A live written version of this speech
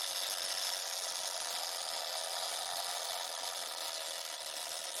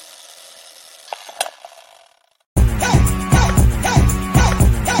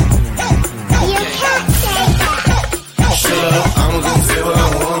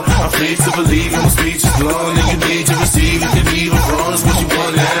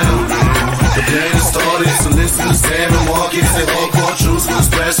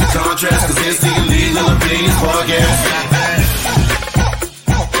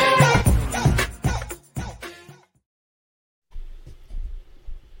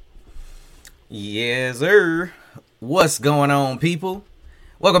Yes, sir. What's going on, people?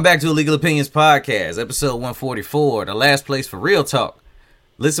 Welcome back to Illegal Opinions Podcast, episode 144, the last place for real talk.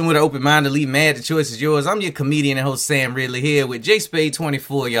 Listen with an open mind to leave mad. The choice is yours. I'm your comedian and host, Sam Ridley, here with J Spade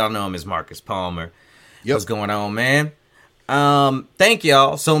 24. Y'all know him as Marcus Palmer. Yep. What's going on, man? Thank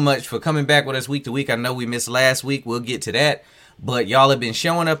y'all so much for coming back with us week to week. I know we missed last week. We'll get to that. But y'all have been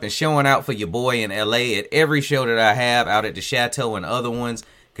showing up and showing out for your boy in LA at every show that I have out at the Chateau and other ones.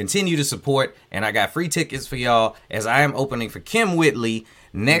 Continue to support, and I got free tickets for y'all as I am opening for Kim Whitley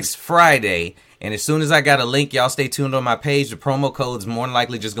next Friday. And as soon as I got a link, y'all stay tuned on my page. The promo code's more than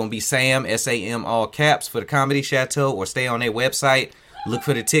likely just going to be Sam, S-A-M, all caps, for the Comedy Chateau, or stay on their website. Look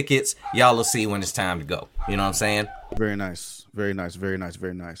for the tickets. Y'all will see when it's time to go. You know what I'm saying? Very nice. Very nice. Very nice.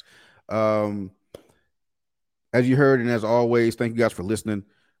 Very nice. As you heard, and as always, thank you guys for listening.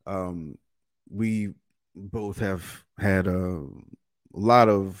 We both have had a lot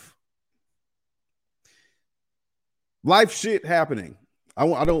of life shit happening. I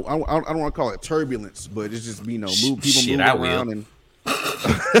don't want to call it turbulence, but it's just people moving around and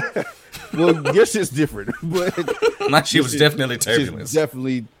well, your shit's different, but my shit was definitely turbulence.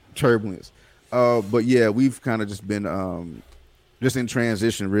 Definitely turbulence. But yeah, we've kind of just been just in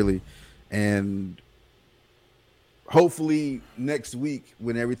transition, really, and hopefully next week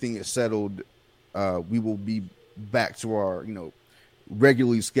when everything is settled, we will be back to our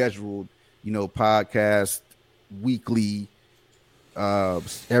regularly scheduled podcast weekly,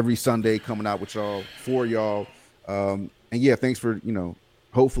 every Sunday coming out with y'all for y'all. And yeah, thanks for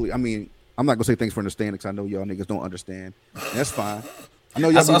hopefully, I mean, I'm not gonna say thanks for understanding because I know y'all niggas don't understand. That's fine. I know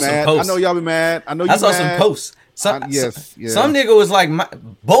y'all be mad. I know y'all be mad. I saw some posts. Some Some nigga was like,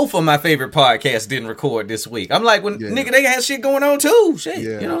 both of my favorite podcasts didn't record this week. I'm like, nigga, they had shit going on too. Shit,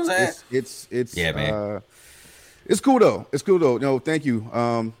 you know what I'm saying? It's yeah, man. It's cool though. No, thank you.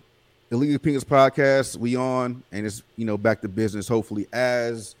 Illegal Opinions Podcast, we on, and it's back to business. Hopefully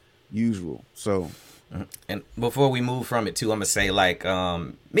as usual. So. And before we move from it too, I'm gonna say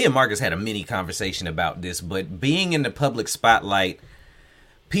me and Marcus had a mini conversation about this, but being in the public spotlight,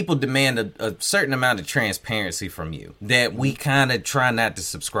 people demand a certain amount of transparency from you that we kind of try not to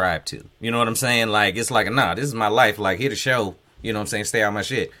subscribe to. You know what I'm saying? Like, it's like, nah, this is my life. Like, here to show, you know what I'm saying? Stay out my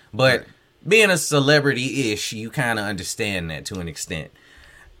shit. But being a celebrity-ish, you kind of understand that to an extent.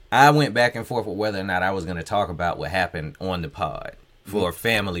 I went back and forth with whether or not I was going to talk about what happened on the pod for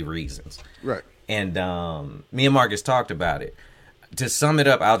family reasons. Right. And me and Marcus talked about it. To sum it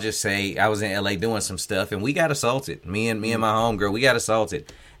up, I'll just say I was in LA doing some stuff, and we got assaulted. Me and my homegirl, we got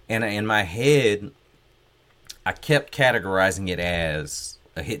assaulted. And in my head, I kept categorizing it as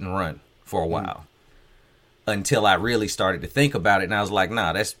a hit and run for a while. Until I really started to think about it, and I was like,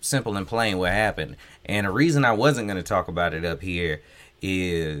 nah, that's simple and plain what happened. And the reason I wasn't going to talk about it up here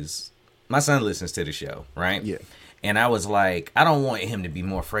is my son listens to the show, right? Yeah. And I was like, I don't want him to be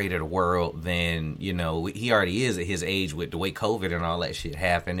more afraid of the world than, he already is at his age with the way COVID and all that shit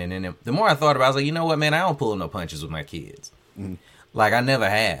happened. And then the more I thought about it, I was like, you know what, man, I don't pull no punches with my kids. Like, I never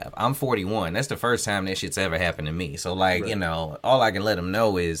have. I'm 41. That's the first time that shit's ever happened to me. So, like, all I can let them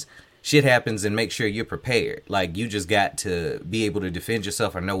know is shit happens and make sure you're prepared. Like, you just got to be able to defend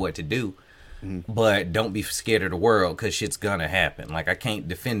yourself or know what to do. But don't be scared of the world because shit's gonna happen. Like, I can't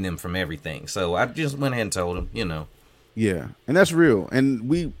defend them from everything. So I just went ahead and told them, Yeah, and that's real. And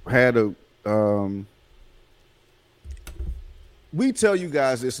we had we tell you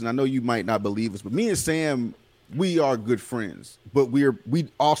guys this, and I know you might not believe us, but me and Sam, we are good friends. But we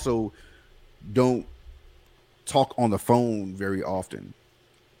also don't talk on the phone very often.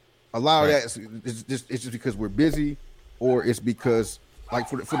 A lot of that is just because we're busy, or it's because, like,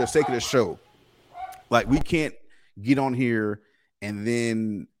 for the sake of the show, like, we can't get on here and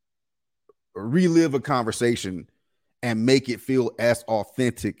then relive a conversation and make it feel as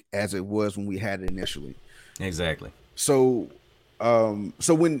authentic as it was when we had it initially. Exactly. So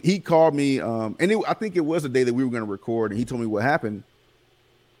when he called me, I think it was the day that we were going to record, and he told me what happened.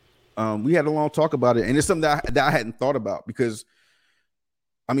 We had a long talk about it, and it's something that I hadn't thought about because,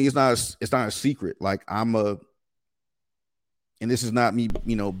 I mean, it's not a secret. Like, and this is not me,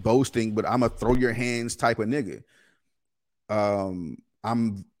 boasting, but I'm a throw your hands type of nigga.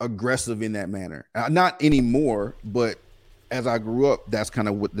 I'm aggressive in that manner. Not anymore, but as I grew up, that's kind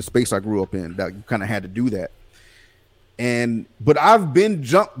of what the space I grew up in, that you kind of had to do that. But I've been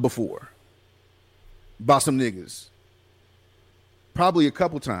jumped before by some niggas, probably a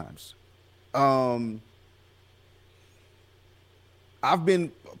couple times. I've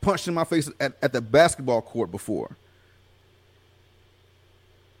been punched in my face at the basketball court before.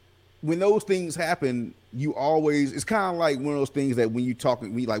 when those things happen, you always, it's kind of like one of those things that when you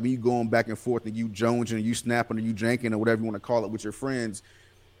talking, when you going back and forth and you jonesing or you snapping or you janking or whatever you want to call it with your friends,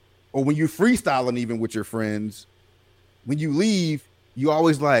 or when you freestyling even with your friends, when you leave, you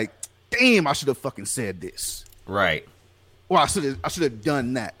always like, damn, I should have fucking said this. Right. Or I should have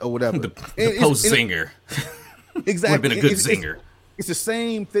done that or whatever. The post singer. Exactly. Would have been a good singer. It's the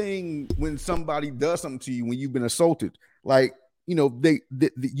same thing when somebody does something to you when you've been assaulted. Like, you know,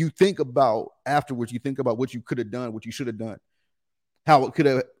 you think about afterwards, you think about what you could have done, what you should have done, how it could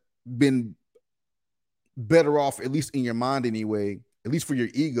have been better off, at least in your mind anyway, at least for your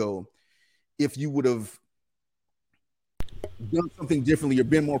ego, if you would have done something differently or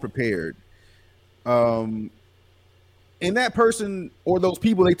been more prepared. And that person or those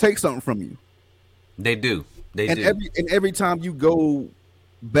people, they take something from you. They do. They do. Every time you go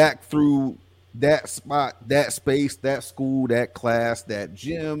back through that spot, that space, that school, that class, that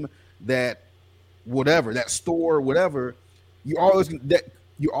gym, that whatever, that store, whatever, you're always going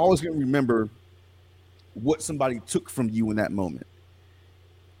to remember what somebody took from you in that moment.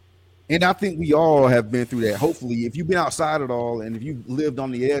 And I think we all have been through that. Hopefully, if you've been outside at all, and if you've lived on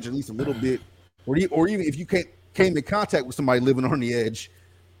the edge at least a little bit, or even if you came in contact with somebody living on the edge,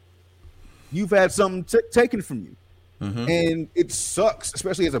 you've had something taken from you. Mm-hmm. And it sucks,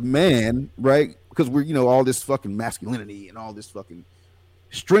 especially as a man, right? Because we're, all this fucking masculinity and all this fucking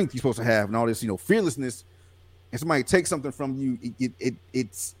strength you're supposed to have and all this, fearlessness. And somebody takes something from you,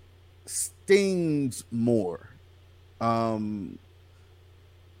 it stings more.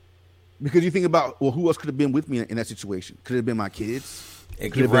 Because you think about, well, who else could have been with me in that situation? Could it have been my kids?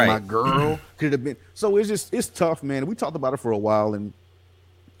 It could have been my girl. Could it have been? So it's tough, man. We talked about it for a while, and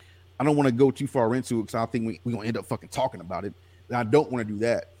I don't want to go too far into it because I think we're going to end up fucking talking about it. And I don't want to do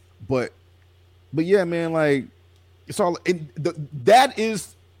that. But yeah, man, like, it's all, that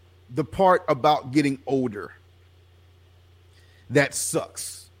is the part about getting older that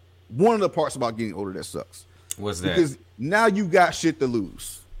sucks. One of the parts about getting older that sucks. What's that? Because now you got shit to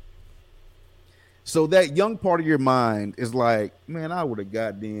lose. So that young part of your mind is like, man,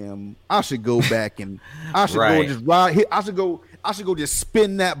 I should go back and I should go just ride. I should go just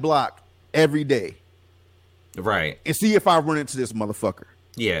spin that block every day. Right. And see if I run into this motherfucker.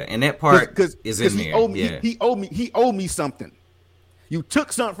 Yeah, and that part is in there. He owed me something. You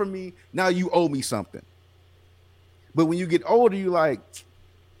took something from me, now you owe me something. But when you get older, you like,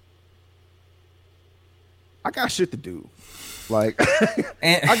 I got shit to do. Like,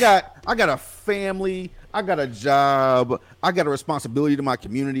 I got a family, I got a job, I got a responsibility to my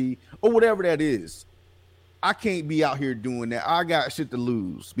community, or whatever that is. I can't be out here doing that. I got shit to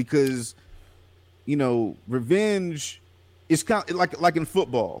lose because, revenge is kind of like in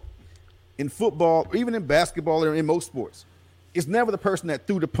football. In football, or even in basketball or in most sports, it's never the person that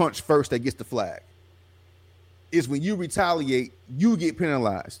threw the punch first that gets the flag. It's when you retaliate, you get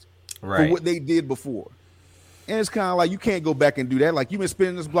penalized for what they did before. And it's kind of like you can't go back and do that. Like, you've been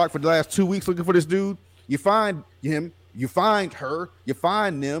spinning this block for the last 2 weeks looking for this dude. You find him, you find her, you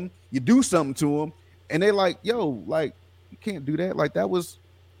find them, you do something to them, and they like, yo, like, you can't do that. Like, that was,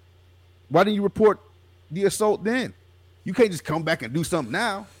 why didn't you report the assault then? You can't just come back and do something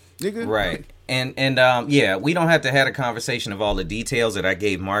now, nigga. Right. And yeah, we don't have to have a conversation of all the details that I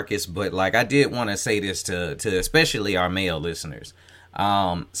gave Marcus, but like, I did want to say this to especially our male listeners.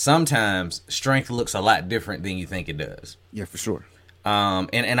 Sometimes strength looks a lot different than you think it does. Yeah, for sure.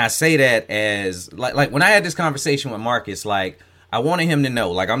 And I say that as like when I had this conversation with Marcus, like, I wanted him to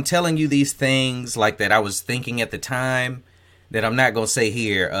know, like, I'm telling you these things like that I was thinking at the time that I'm not going to say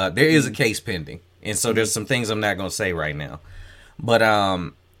here. There is a case pending. And so there's some things I'm not going to say right now, but,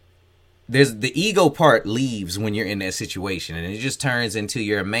 there's the ego part leaves when you're in that situation, and it just turns into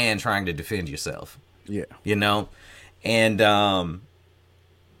you're a man trying to defend yourself. Yeah. And, I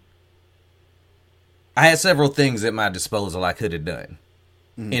had several things at my disposal I could have done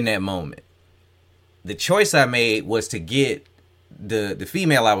in that moment. The choice I made was to get the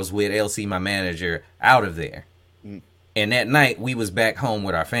female I was with, LC, my manager, out of there. And that night we was back home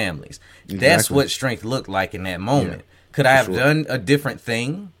with our families. Exactly. That's what strength looked like in that moment. Yeah, could I have done a different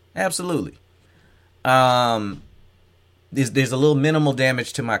thing? Absolutely. There's a little minimal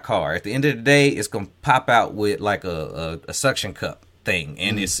damage to my car. At the end of the day, it's gonna pop out with like a suction cup thing,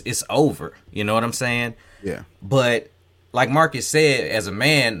 and it's over. You know what I'm saying? Yeah. But like Marcus said, as a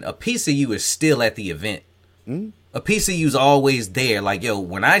man, a piece of you is still at the event. A piece of you's always there. Like, yo,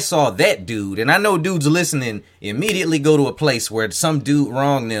 when I saw that dude, and I know dudes listening immediately go to a place where some dude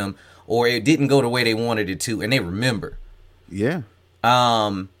wronged them or it didn't go the way they wanted it to, and they remember. Yeah.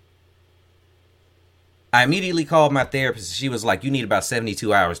 I immediately called my therapist. She was like, you need about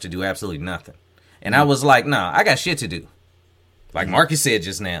 72 hours to do absolutely nothing. And I was like, nah, I got shit to do. Like Marcus said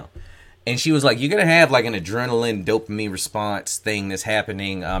just now. And she was like, you're going to have like an adrenaline dopamine response thing that's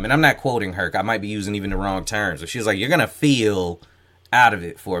happening. And I'm not quoting her. I might be using even the wrong terms. But she was like, you're going to feel out of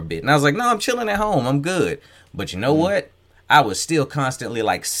it for a bit. And I was like, no, I'm chilling at home. I'm good. But you know what? I was still constantly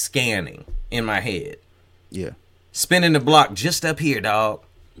like scanning in my head. Yeah. Spinning the block just up here, dog.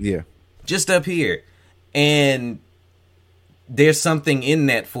 Yeah. Just up here. And there's something in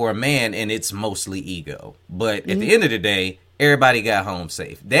that for a man, and it's mostly ego. But at the end of the day, everybody got home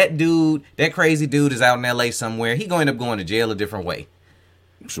safe. That dude, that crazy dude is out in LA somewhere. He going to end up going to jail a different way.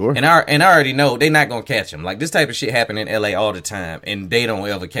 Sure. And I already know they're not going to catch him. Like, this type of shit happen in LA all the time, and they don't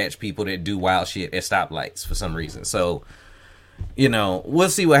ever catch people that do wild shit at stoplights for some reason. So, you know, we'll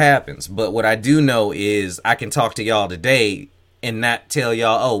see what happens. But what I do know is I can talk to y'all today and not tell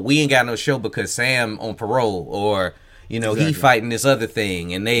y'all, oh, we ain't got no show because Sam on parole, or, you know, he fighting this other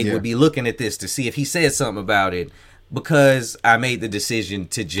thing, and they would be looking at this to see if he said something about it, because I made the decision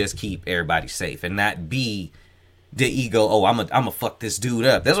to just keep everybody safe and not be the ego, oh, I'm a fuck this dude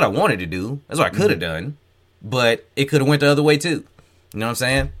up. That's what I wanted to do. That's what I could have done. But it could have went the other way too. You know what I'm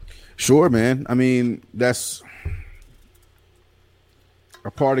saying? Sure, man. I mean, that's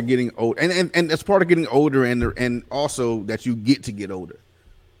a part of getting old, and that's part of getting older, and also that you get to get older.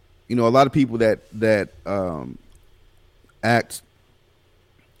 You know, a lot of people that act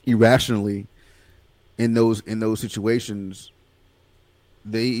irrationally in those situations,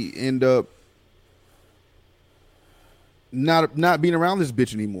 they end up not being around this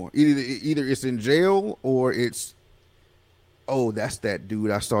bitch anymore. Either it's in jail, or it's, oh, that's that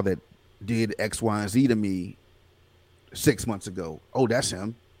dude I saw that did X, Y, and Z to me 6 months ago. Oh, that's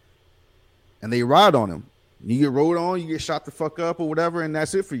him. And they ride on him. You get rode on, you get shot the fuck up or whatever, and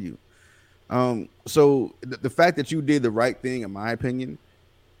that's it for you. So the fact that you did the right thing, in my opinion,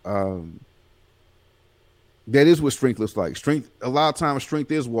 that is what strength looks like. Strength, a lot of times,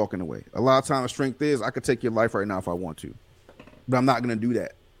 strength is walking away. A lot of times, strength is, I could take your life right now if I want to, but I'm not going to do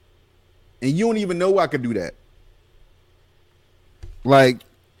that. And you don't even know I could do that. Like,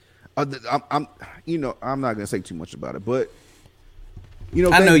 I'm you know, I'm not going to say too much about it, but, you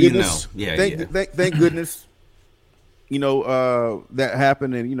know, I know goodness, you know. Yeah, thank goodness, you know, that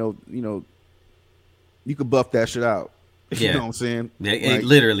happened, and, you know, you could buff that shit out. Yeah. You know what I'm saying? Yeah,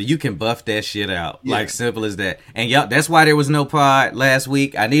 literally, you can buff that shit out. Yeah. Like, simple as that. And y'all, that's why there was no pod last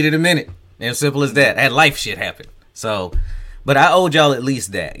week. I needed a minute. As simple as that. That life shit happened. So, but I owed y'all at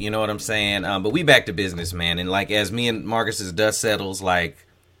least that. You know what I'm saying? But we back to business, man. And like, as me and Marcus's dust settles, like,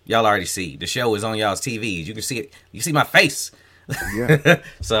 y'all already see. The show is on y'all's TVs. You can see it. You see my face. Yeah.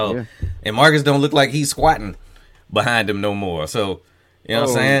 So, yeah. And Marcus don't look like he's squatting behind him no more. So, you know what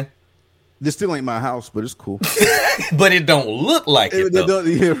I'm saying? This still ain't my house, but it's cool. But it don't look like it, though.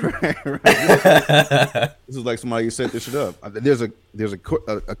 Yeah, right. This is like somebody set this shit up. There's a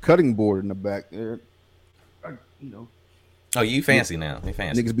cutting board in the back there. You know. Oh, you fancy now. You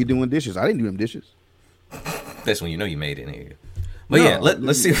fancy. Niggas be doing dishes. I didn't do them dishes. That's when you know you made it, nigga. But no, yeah,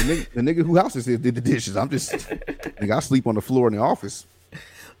 let's see. The nigga who house this did the dishes. I'm just, nigga, I sleep on the floor in the office.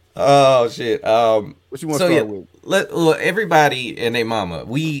 Oh shit! What you want to start with? Well, everybody and their mama.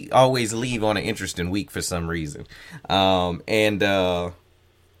 We always leave on an interesting week for some reason, and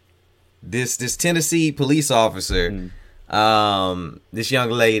this Tennessee police officer, this young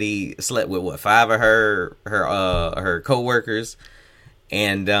lady slept with what, 5 of her coworkers,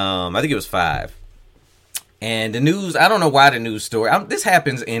 and I think it was 5. And the news, I don't know why the news story, this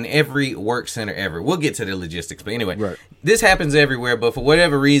happens in every work center ever. We'll get to the logistics. But anyway, right. This happens everywhere. But for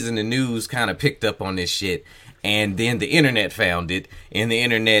whatever reason, the news kind of picked up on this shit. And then the internet found it. And the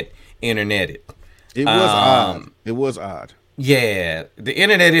internet interneted. It was odd. It was odd. Yeah. The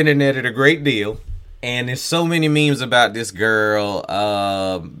interneted a great deal. And there's so many memes about this girl.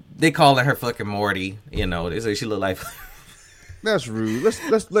 They calling her fucking Morty. You know, they say she look like... That's rude.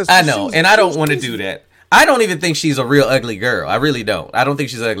 Let's. I know. And I don't want to do that. I don't even think she's a real ugly girl. I really don't. I don't think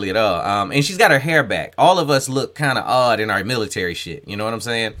she's ugly at all. And she's got her hair back. All of us look kind of odd in our military shit. You know what I'm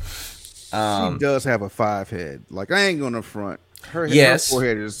saying? She does have a 5 head. Like, I ain't gonna front. Her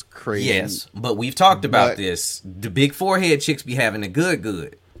forehead is crazy. Yes, but we've talked about this. The big forehead chicks be having the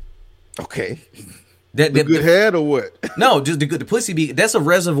good. Okay. The good head or what? No, just the pussy be. That's a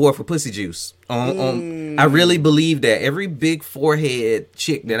reservoir for pussy juice. I really believe that every big forehead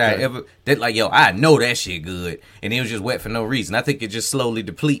chick that I ever like, yo, I know that shit good, and it was just wet for no reason. I think it just slowly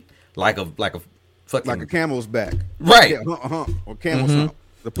deplete like a fucking like a camel's back, right? Yeah, or camel's hump.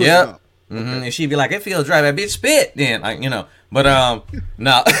 The pussy hump. Okay. And she'd be like, "It feels dry, that bitch spit." Then, like, you know, but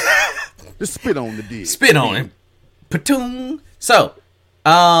no. Just spit on the dick. Spit on him. Patoon. So,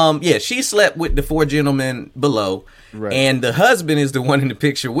 yeah, she slept with the 4 gentlemen below. Right. And the husband is the one in the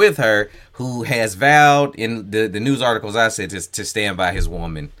picture with her who has vowed in the news articles I said to stand by his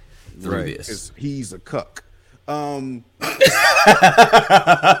woman through this. He's a cuck. He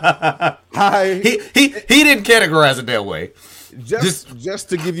didn't categorize it that way. Just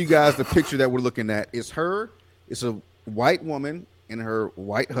to give you guys the picture that we're looking at, it's a white woman and her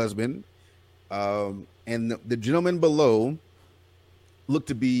white husband, and the gentleman below look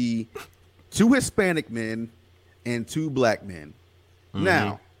to be 2 Hispanic men and 2 black men. Mm-hmm.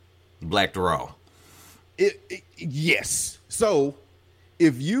 Now, black to raw. Yes. So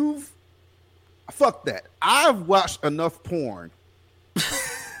if fuck that. I've watched enough porn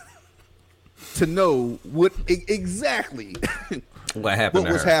to know what exactly what happened.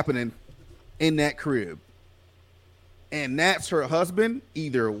 What was happening in that crib, and that's her husband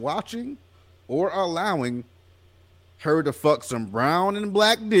either watching or allowing her to fuck some brown and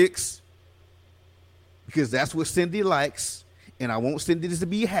black dicks because that's what Cindy likes, and I want Cindy to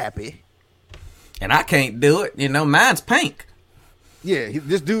be happy. And I can't do it. Mine's pink. Yeah,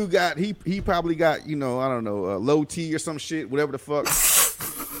 this dude got he probably got I don't know low T or some shit, whatever the fuck.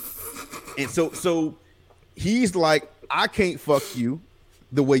 And so he's like, I can't fuck you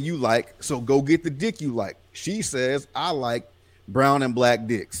the way you like, so go get the dick you like. She says, I like brown and black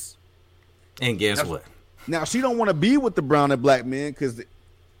dicks. And guess what? Now she don't want to be with the brown and black men because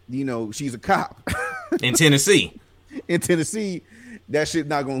she's a cop in Tennessee. In Tennessee, that shit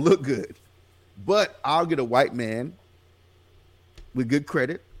not gonna look good. But I'll get a white man with good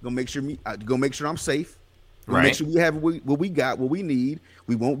credit. Gonna make sure I'm safe. Right. Make sure we have what we got, what we need.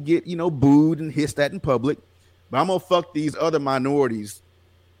 We won't get booed and hissed at in public. But I'm gonna fuck these other minorities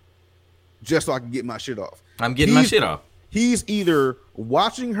just so I can get my shit off. I'm getting my shit off. He's either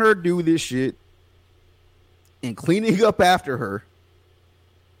watching her do this shit and cleaning up after her,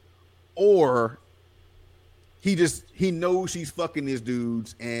 or he knows she's fucking these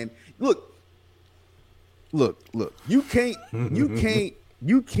dudes. And look. You can't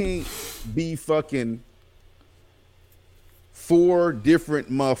be fucking 4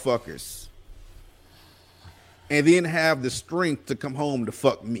 different motherfuckers and then have the strength to come home to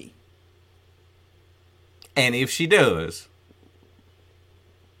fuck me. And if she does,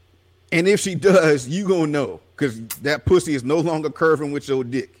 you gonna know, because that pussy is no longer curving with your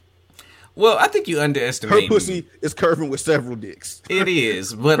dick. Well, I think you underestimate. Her pussy is curving with several dicks. It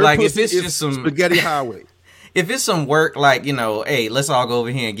is, but like if it's just some spaghetti highway. If it's some work, like, hey, let's all go over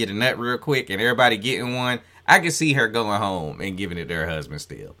here and get a nut real quick and everybody getting one, I can see her going home and giving it to her husband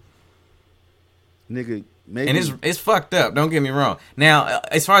still. Nigga, maybe. And it's fucked up, don't get me wrong. Now,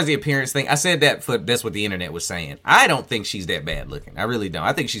 as far as the appearance thing, I said that's what the internet was saying. I don't think she's that bad looking. I really don't.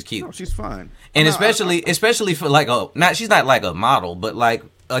 I think she's cute. No, she's fine. And especially for like she's not like a model, but like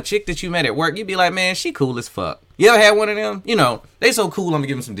a chick that you met at work, you'd be like, man, she cool as fuck. You ever had one of them? They so cool, I'm gonna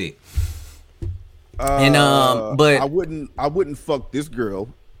give them some dick. But I wouldn't fuck this girl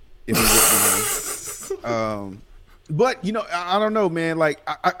if it was me. But I don't know, man. Like,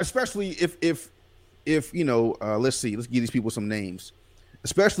 especially if let's see, let's give these people some names.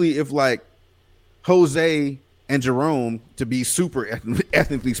 Especially if like Jose and Jerome, to be super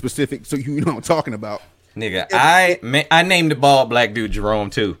ethnically specific, so you know what I'm talking about. Nigga, I named the bald black dude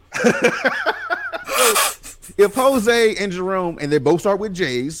Jerome too. If Jose and Jerome, and they both start with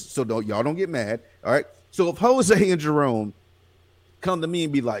J's, so y'all don't get mad. All right. So if Jose and Jerome come to me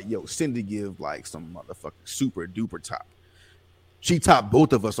and be like, yo, Cindy give like some motherfucking super duper top. She topped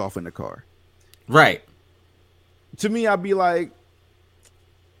both of us off in the car. Right. To me, I'd be like,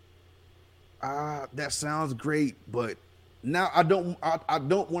 that sounds great, but now I don't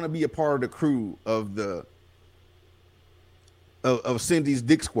want to be a part of the crew of Cindy's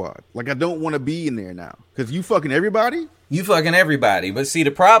dick squad. Like, I don't want to be in there now because you fucking everybody. But see,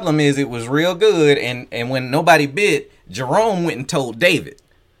 the problem is it was real good, and when nobody bit, Jerome went and told David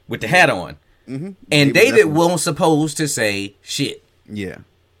with the hat on, and David wasn't supposed to say shit. Yeah,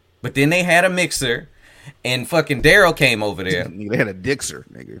 but then they had a mixer, and fucking Daryl came over there. They had a dixer,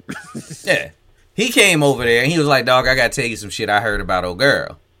 nigga. Yeah, he came over there and he was like, "Dog, I gotta tell you some shit I heard about old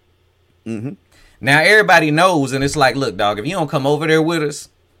girl." Now everybody knows, and it's like, look, dog, if you don't come over there with us,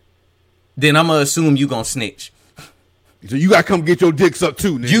 then I'm gonna assume you gonna snitch. So you gotta come get your dick sucked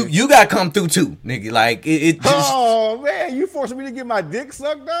too, nigga. You gotta come through too, nigga. Like it just. Oh man, you forcing me to get my dick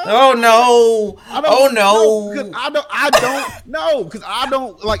sucked, dog? Oh no! Because I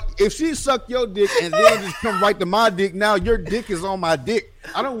don't like if she suck your dick and then just come right to my dick. Now your dick is on my dick.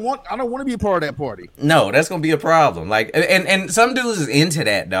 I don't want to be a part of that party. No, that's gonna be a problem. Like, and some dudes is into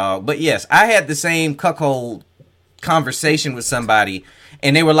that, dog. But yes, I had the same cuckold conversation with somebody.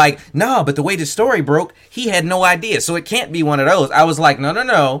 And they were like, no, but the way the story broke, he had no idea. So it can't be one of those. I was like,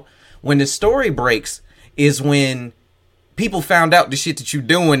 no. When the story breaks is when people found out the shit that you're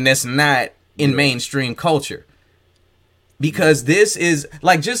doing that's not in mainstream culture. Because this is,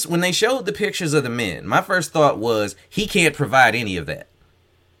 like, just when they showed the pictures of the men, my first thought was, he can't provide any of that.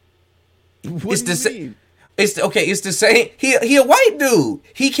 What do you mean? It's the same. He a white dude.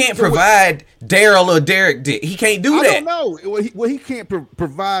 He can't provide Daryl or Derek dick. He can't do that. I don't know. Well, he can't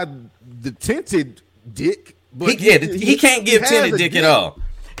provide the tinted dick. But he can't give tinted dick at all.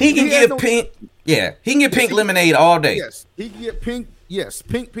 He can give pink. Yeah, he can get pink lemonade all day. Yes, he can get pink. Yes,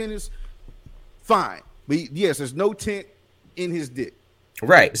 pink penis. Fine, but yes, there's no tint in his dick.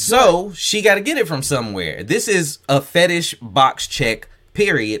 Right. So she got to get it from somewhere. This is a fetish box check.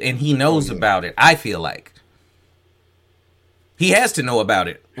 Period, and he knows about it. I feel like. He has to know about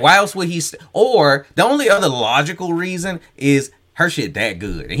it. Why else would he? Or the only other logical reason is her shit that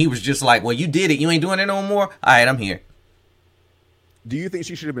good. And he was just like, well, you did it. You ain't doing it no more. All right, I'm here. Do you think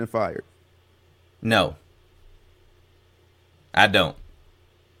she should have been fired? No. I don't.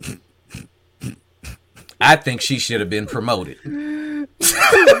 I think she should have been promoted.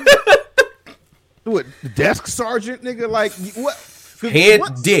 What? Desk sergeant, nigga? Like, what? Head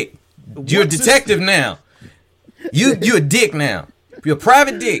dick. You're a detective now. You a dick now. You're a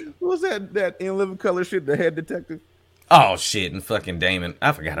private dick. What was that in Living Color shit? The head detective. Oh shit! And fucking Damon,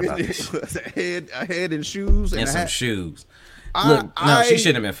 I forgot about this. a head and shoes and some shoes. Look, no, she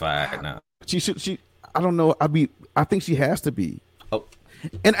shouldn't have been fired. No, she. I don't know. I think she has to be. Oh,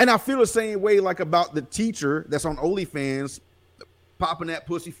 and I feel the same way like about the teacher that's on OnlyFans popping that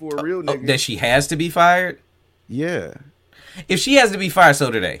pussy for a real nigga. That she has to be fired. Yeah. If she has to be fired,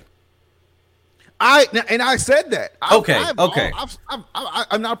 so do they. I said that. Okay.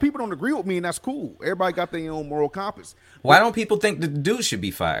 Now people don't agree with me, and that's cool. Everybody got their own moral compass. Why don't people think the dude should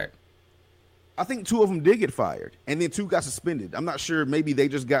be fired? I think 2 of them did get fired, and then 2 got suspended. I'm not sure. Maybe they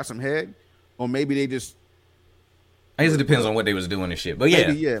just got some head, or maybe they just. I guess it depends on what they was doing and shit. But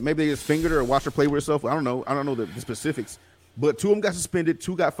yeah, maybe they just fingered her or watched her play with herself. I don't know the specifics, but 2 of them got suspended,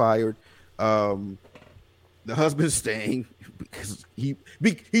 2 got fired. The husband's staying because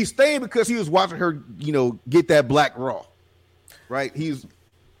he's staying because he was watching her, get that black raw, right? He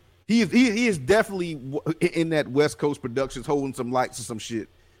is definitely in that West Coast Productions holding some lights or some shit,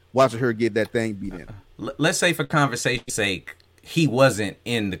 watching her get that thing beat in. Let's say for conversation's sake, he wasn't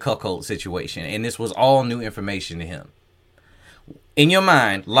in the cuckold situation, and this was all new information to him. In your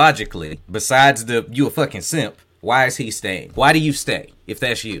mind, logically, besides you a fucking simp, why is he staying? Why do you stay if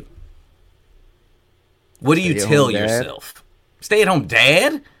that's you? What do you tell yourself? Stay at home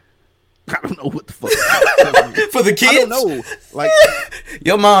dad? I don't know what the fuck. For the kids? I don't know. Like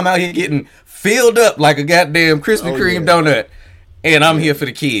your mom out here getting filled up like a goddamn Krispy Kreme donut, and I'm here for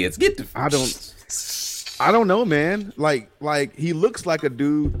the kids. Get the. I don't know, man. Like he looks like a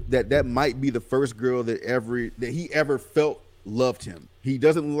dude that might be the first girl that he ever felt loved him. He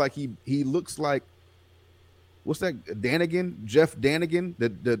doesn't look like he looks like. What's that? Danigan, Jeff Danigan,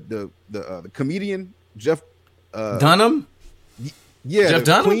 the comedian. Jeff Dunham? Yeah, Jeff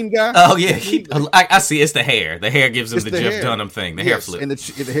Dunham? Clean guy. Oh yeah, I see. It's the hair. The hair gives him the Jeff Dunham thing. The hair flip and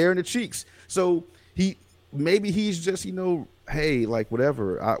the hair and the cheeks. So maybe he's just hey, like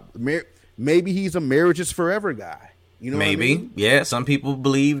whatever. Maybe he's a marriage is forever guy. You know, maybe. What I mean? Yeah. Some people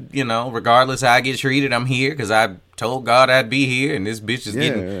believe regardless how I get treated, I'm here because I told God I'd be here, and this bitch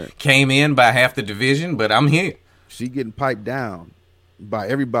is came in by half the division, but I'm here. She getting piped down by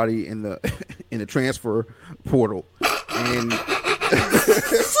everybody in the transfer portal, and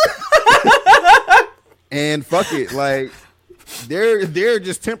and fuck it, like they're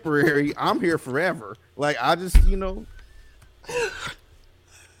just temporary. I'm here forever. Like I just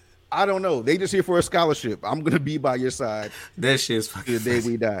I don't know. They just here for a scholarship. I'm gonna be by your side. That shit's fucking the day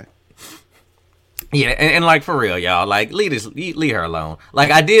we die. Yeah, and like for real, y'all. Like leave her alone. Like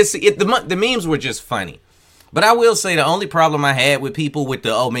I did see it. The memes were just funny. But I will say the only problem I had with people with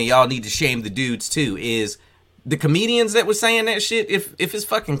y'all need to shame the dudes too is the comedians that were saying that shit. If it's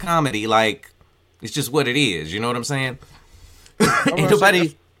fucking comedy, like it's just what it is. You know what I'm saying? Ain't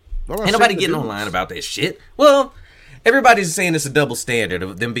nobody getting online about that shit. Well, everybody's saying it's a double standard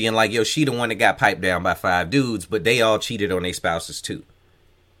of them being like, yo, she the one that got piped down by 5 dudes, but they all cheated on their spouses too.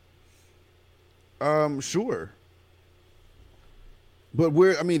 Sure. But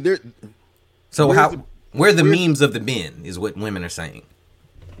where, I mean, there. So where are the memes of the men is what women are saying.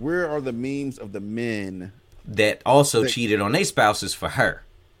 Where are the memes of the men that also cheated on their spouses for her?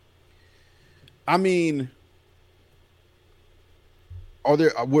 I mean, were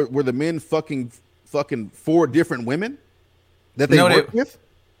the men fucking 4 different women that they worked with?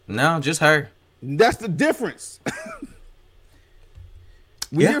 No, just her. That's the difference.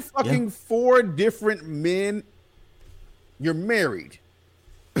 When you're fucking 4 different men, you're married.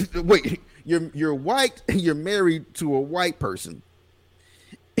 Wait, you're white and you're married to a white person.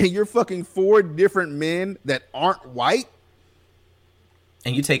 And you're fucking 4 different men that aren't white.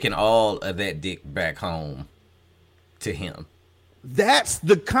 And you taking all of that dick back home to him. That's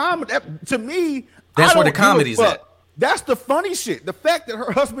the comedy. To me, that's where the comedy's at. That's the funny shit. The fact that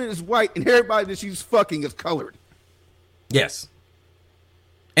her husband is white and everybody that she's fucking is colored. Yes.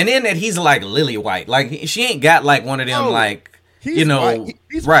 And then that he's like lily white. Like, she ain't got like one of them, like, you know,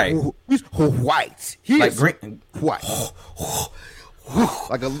 he's right. He's white. He's like green. White.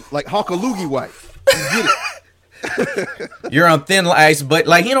 like Hawkaloogie white. You get it. You're on thin ice, but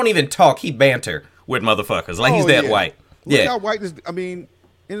like he don't even talk. He banter with motherfuckers. Like he's that white. Look how white is. I mean,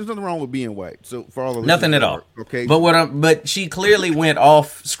 and there's nothing wrong with being white. So for all of nothing at all. Okay. But she clearly went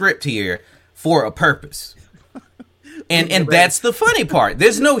off script here for a purpose. And that's the funny part.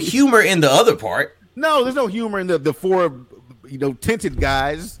 There's no humor in the other part. No, there's no humor in the 4, tinted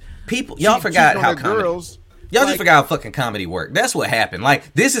guys. People, y'all forgot how girls. Y'all just forgot how fucking comedy worked. That's what happened.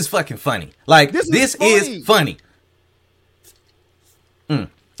 Like, this is fucking funny. Like, this is funny.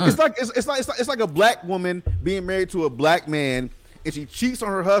 It's like a black woman being married to a black man, and she cheats on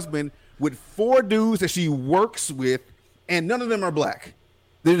her husband with 4 dudes that she works with, and none of them are black.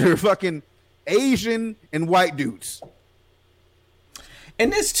 They're fucking Asian and white dudes.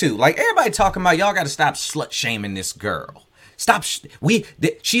 And this too, like everybody talking about, y'all got to stop slut shaming this girl. Stop.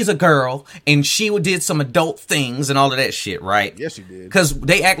 She's a girl and she did some adult things and all of that shit, right? Yes, she did. Because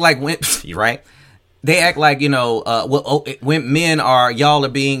they act like right. They act like, when men are, y'all are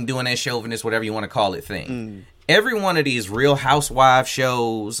doing that chauvinist, whatever you want to call it thing. Every one of these Real Housewives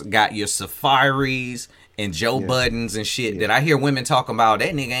shows got your Safaris and Joe Buddens and shit that I hear women talking about.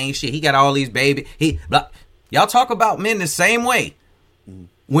 That nigga ain't shit. He got all these baby. Y'all talk about men the same way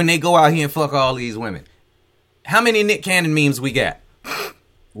when they go out here and fuck all these women. How many Nick Cannon memes we got?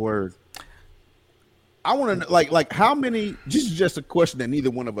 Word. I want to know, like how many? This is just a question that neither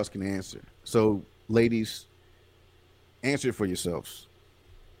one of us can answer. So, ladies, answer it for yourselves.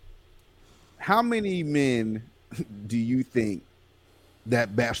 How many men do you think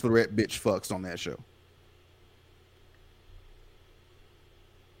that Bachelorette bitch fucks on that show?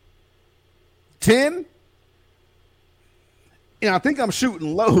 10? And I think I'm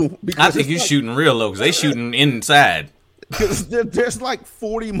shooting low. Because I think you're shooting real low because they shooting inside. Because there's like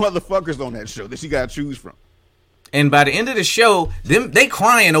 40 motherfuckers on that show that you got to choose from. And by the end of the show, they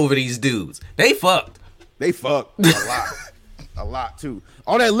crying over these dudes. They fucked. They fucked a lot. A lot, too.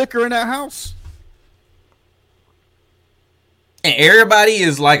 All that liquor in that house. And everybody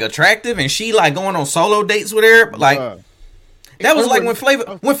is like attractive and she like going on solo dates with her. Like, that was like when Flavor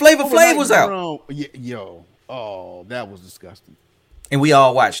Flav was out. Yo. Oh, that was disgusting. And we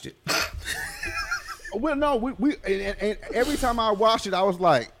all watched it. Well, no, we and every time I watched it, I was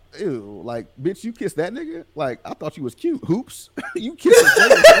like, ew, like, bitch, you kissed that nigga? Like, I thought you was cute. Hoops. You kissed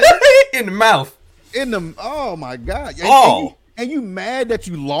in the mouth. In the, oh my God. And you mad that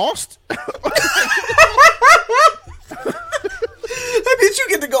you lost? That bitch, you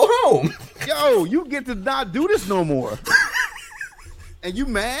get to go home. Yo, you get to not do this no more. And you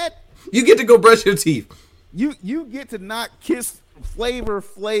mad? You get to go brush your teeth. You get to not kiss Flavor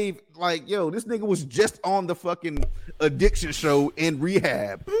Flav. Like, yo, this nigga was just on the fucking addiction show in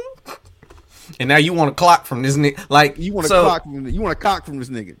rehab. And now you want to clock from this nigga. Like, you want to cock from this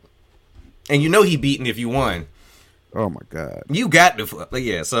nigga. And you know he beaten if you won. Oh my God. You got to,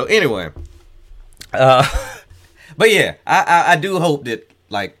 yeah. So anyway, but yeah, I do hope that,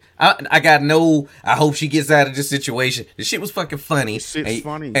 like, I hope she gets out of this situation. This shit was fucking funny. Shit's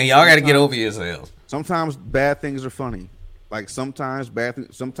funny. And y'all got to get over yourselves. Sometimes bad things are funny. Like, sometimes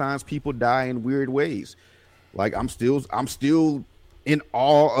people die in weird ways. Like, I'm still in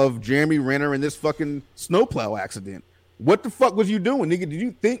awe of Jeremy Renner and this fucking snowplow accident. What the fuck was you doing, nigga? Did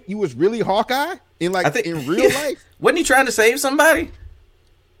you think you was really Hawkeye in real life? Wasn't he trying to save somebody?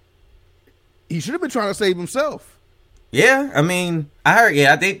 He should have been trying to save himself. Yeah, I mean, I heard.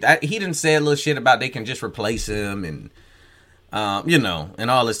 Yeah, he didn't say a little shit about they can just replace him and and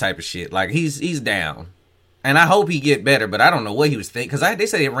all this type of shit. Like he's down, and I hope he get better. But I don't know what he was thinking because they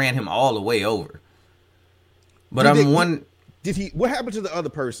say it ran him all the way over. But Did he? What happened to the other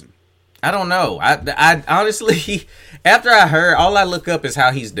person? I don't know. I honestly, after I heard, all I look up is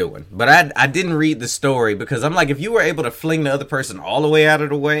how he's doing. But I didn't read the story because I'm like, if you were able to fling the other person all the way out of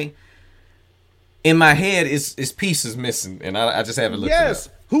the way, in my head is pieces missing, and I just haven't looked. Yes,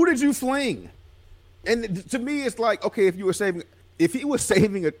 who did you fling? And to me, it's like, okay, if he was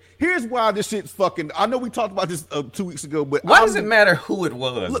saving it, here's why this shit's fucking. I know we talked about this 2 weeks ago, but why does it matter who it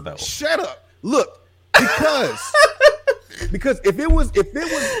was though? Shut up. Look, because if it was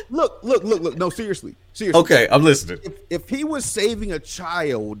look. No, seriously. Okay, I'm listening. If he was saving a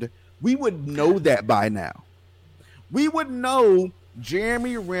child, we would know that by now. We would know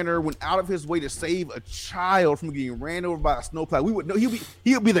Jeremy Renner went out of his way to save a child from getting ran over by a snowplow. We would know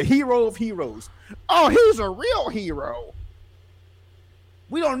he'll be the hero of heroes. Oh, he's a real hero.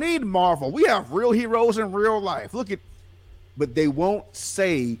 We don't need Marvel. We have real heroes in real life. But they won't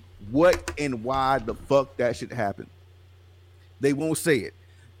say what and why the fuck that should happen. They won't say it.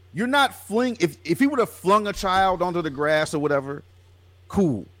 You're not if he would have flung a child onto the grass or whatever,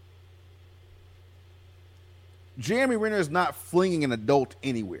 cool. Jeremy Renner is not flinging an adult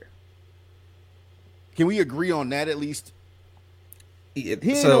anywhere. Can we agree on that at least? He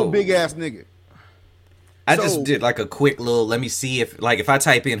ain't no big ass nigga. I just did like a quick little, let me see if I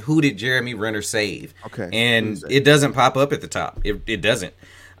type in who did Jeremy Renner save? Okay. And it doesn't pop up at the top. It doesn't.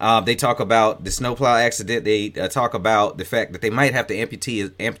 They talk about the snowplow accident. They talk about the fact that they might have to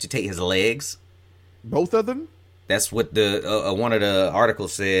amputate his legs. Both of them? That's what the one of the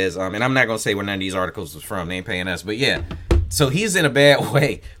articles says. And I'm not going to say where none of these articles was from. They ain't paying us. But yeah. So he's in a bad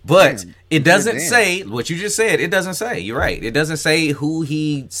way. But it doesn't say what you just said. It doesn't say. You're right. It doesn't say who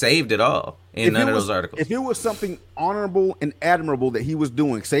he saved at all in none of those articles. If it was something honorable and admirable that he was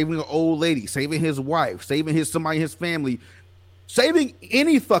doing, saving an old lady, saving his wife, saving somebody in his family, saving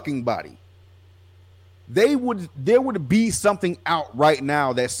any fucking body, there would be something out right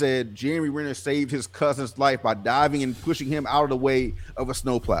now that said Jeremy Renner saved his cousin's life by diving and pushing him out of the way of a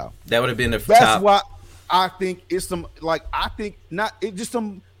snowplow. That would have been the top. That's why I think it's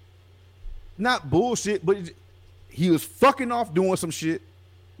not bullshit, but he was fucking off doing some shit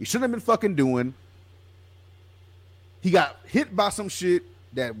he shouldn't have been fucking doing. He got hit by some shit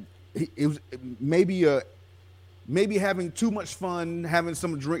that it was maybe having too much fun, having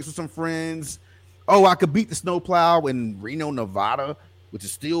some drinks with some friends. Oh, I could beat the snowplow in Reno, Nevada, which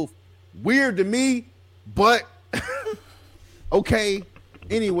is still weird to me, but okay.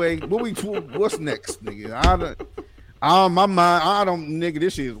 Anyway, what's next, nigga? Nigga,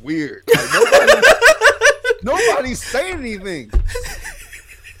 this shit is weird. Like, nobody's saying anything.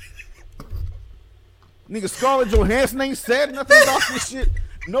 Nigga, Scarlett Johansson ain't said nothing about this shit.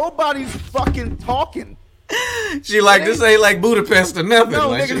 Nobody's fucking talking. She like, this ain't like Budapest or nothing.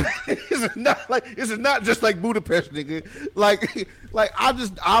 No, like nigga, this is not just like Budapest, nigga. Like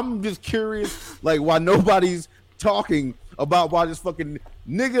I'm just curious, like, why nobody's talking about why this fucking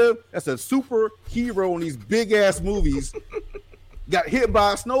nigga that's a superhero in these big ass movies got hit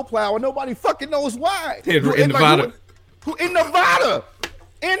by a snowplow and nobody fucking knows why. In Nevada. In Nevada.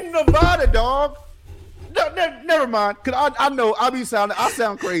 In Nevada, dog. No, never mind. Cause I know I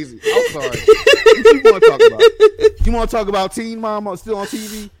sound crazy. I'm sorry. What you want to talk about? You want to talk about Teen Mom still on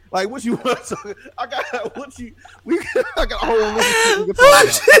TV? Like, what you want to talk? I got a whole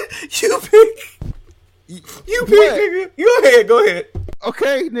list of shit you pick. You pick, nigga. Go ahead.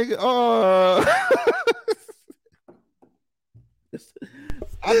 Okay, nigga.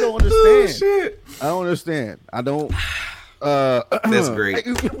 I don't understand. Oh, shit. I don't understand. I don't. That's great.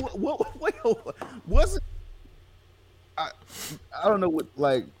 Wasn't I don't know what,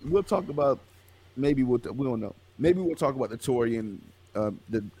 like, we'll talk about, maybe we don't know. Maybe we'll talk about the Tory and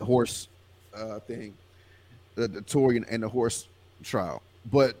the horse thing, the Tory and the horse trial.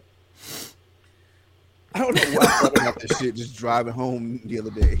 But I don't know why I thought about this shit just driving home the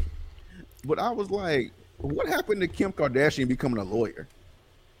other day. But I was like, what happened to Kim Kardashian becoming a lawyer?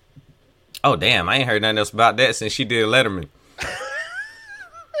 Oh, damn. I ain't heard nothing else about that since she did Letterman.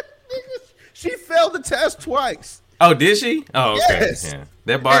 She failed the test twice. Oh, did she? Oh, okay. Yes. Yeah.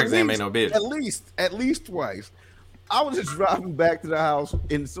 That bar exam ain't no bitch. At least twice. I was just driving back to the house,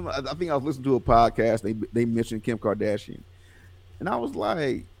 and I think I was listening to a podcast. They mentioned Kim Kardashian. And I was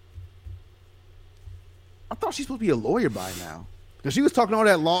like, I thought she's supposed to be a lawyer by now. Because she was talking all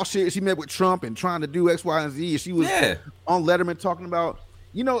that law shit. She met with Trump and trying to do X, Y, and Z. She was on Letterman talking about,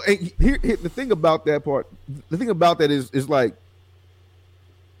 You know, and here the thing about that part, the thing about that is like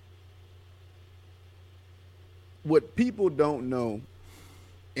what people don't know,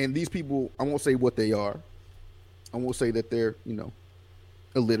 and these people, I won't say what they are. I won't say that they're, you know,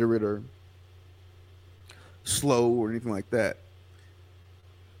 illiterate or slow or anything like that.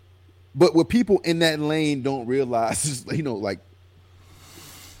 But what people in that lane don't realize is, you know, like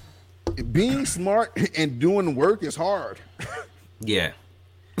being smart and doing work is hard. Yeah.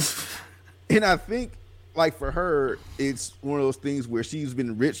 And I think, like, for her, it's one of those things where she's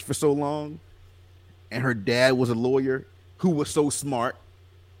been rich for so long, and her dad was a lawyer who was so smart,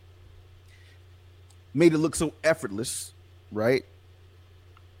 made it look so effortless, right?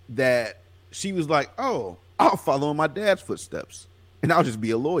 That she was like, oh, I'll follow in my dad's footsteps, and I'll just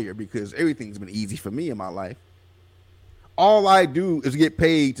be a lawyer because everything's been easy for me in my life. All I do is get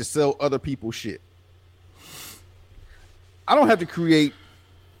paid to sell other people's shit. I don't have to create,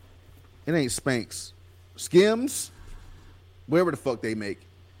 it ain't Spanx, Skims, whatever the fuck they make.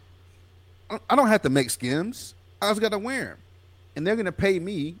 I don't have to make Skims. I just got to wear them. And they're going to pay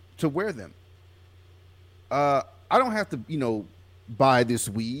me to wear them. I don't have to, you know, buy this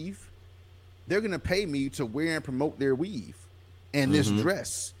weave. They're going to pay me to wear and promote their weave and this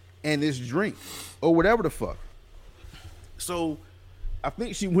dress and this drink or whatever the fuck. So I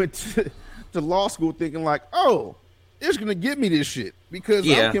think she went to law school thinking like, oh, it's going to give me this shit because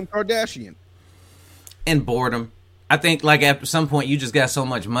I'm Kim Kardashian. And boredom. I think, like, at some point, you just got so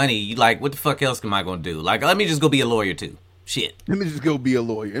much money, you like, what the fuck else am I going to do? Like, let me just go be a lawyer, too. Shit. Let me just go be a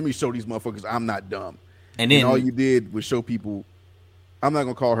lawyer. Let me show these motherfuckers I'm not dumb. And then all you did was show people, I'm not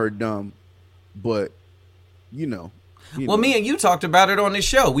going to call her dumb, but, you know. Me and you talked about it on this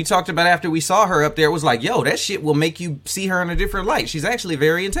show. We talked about after we saw her up there, it was like, yo, that shit will make you see her in a different light. She's actually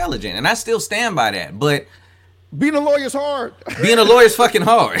very intelligent. And I still stand by that. But being a lawyer's hard. Being a lawyer's fucking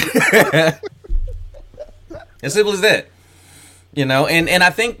hard. As simple as that. You know, and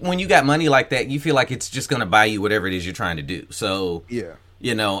I think when you got money like that, you feel like it's just going to buy you whatever it is you're trying to do. So, yeah,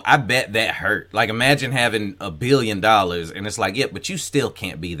 you know, I bet that hurt. Like, imagine having $1 billion and it's like, yeah, but you still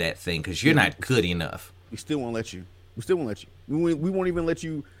can't be that thing because you're not good enough. We still won't let you. We won't even let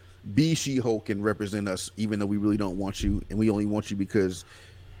you be She-Hulk and represent us, even though we really don't want you. And we only want you because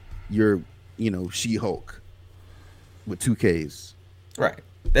you're, you know, She-Hulk with 2 Ks. Right.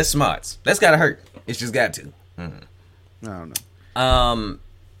 That's smarts. That's got to hurt. It's just got to. I don't know.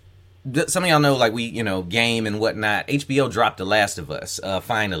 Some of y'all know, like, we, you know, game and whatnot. HBO dropped The Last of Us,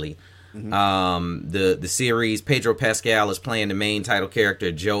 finally. The series, Pedro Pascal is playing the main title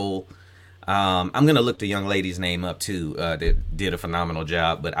character, Joel. I'm going to look the young lady's name up, too, that did a phenomenal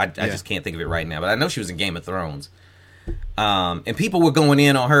job, but I just can't think of it right now. But I know she was in Game of Thrones. And people were going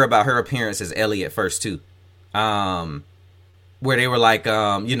in on her about her appearance as Ellie at first, too. Where they were like,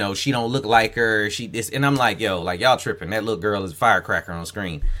 you know, she don't look like her. And I'm like, yo, like, y'all tripping. That little girl is a firecracker on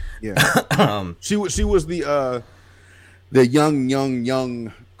screen. Yeah. She was the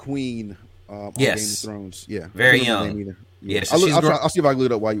young queen on Game of Thrones. Yeah. Very young. Yeah. I'll see if I can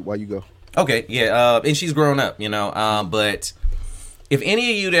look it up while you go. Okay. Yeah. And she's grown up, you know. But if any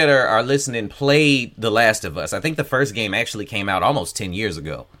of you that are listening played The Last of Us, I think the first game actually came out almost 10 years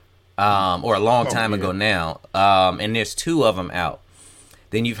ago. Or a long time ago now, and there's 2 of them out.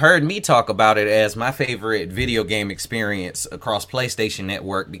 Then you've heard me talk about it as my favorite video game experience across PlayStation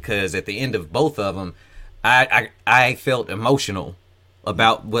Network because at the end of both of them, I felt emotional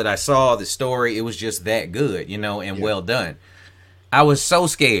about what I saw, the story. It was just that good, you know, and well done. I was so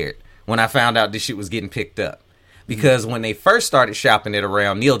scared when I found out this shit was getting picked up. Because when they first started shopping it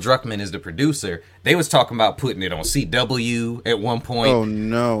around, Neil Druckmann is the producer. They was talking about putting it on CW at one point. Oh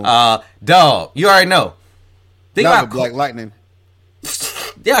no, dog! You already know. Think about Black Lightning.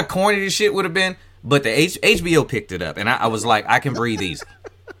 Yeah, how corny this shit would have been. But the HBO picked it up, and I was like, I can breathe easy.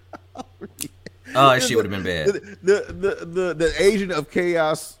 Oh, that shit would have been bad. The agent of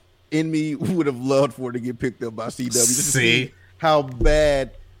chaos in me would have loved for it to get picked up by CW. Just to see how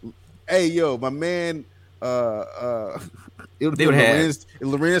bad. Hey, yo, my man. It would have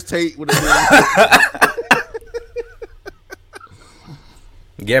Lorenz Tate would have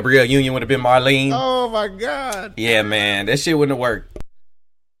been. Gabrielle Union would have been Marlene. Oh my god. Yeah, man, that shit wouldn't have worked.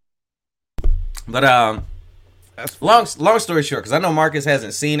 But long story short, because I know Marcus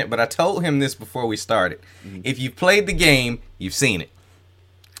hasn't seen it, but I told him this before we started. If you've played the game, you've seen it.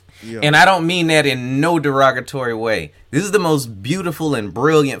 Yeah. And I don't mean that in no derogatory way. This is the most beautiful and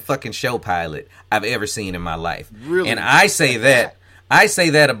brilliant fucking show pilot I've ever seen in my life. Really? And I say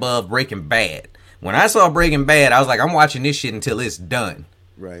that above Breaking Bad. When I saw Breaking Bad, I was like, I'm watching this shit until it's done.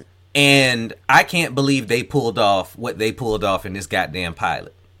 Right. And I can't believe they pulled off what they pulled off in this goddamn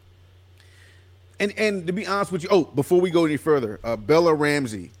pilot. And to be honest with you, before we go any further, Bella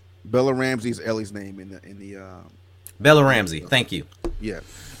Ramsey. Bella Ramsey is Ellie's name in the Bella Ramsey. Thank you. Yeah.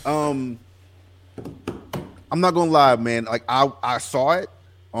 I'm not gonna lie, man. Like I saw it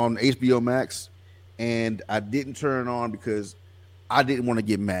on HBO Max, and I didn't turn it on because I didn't want to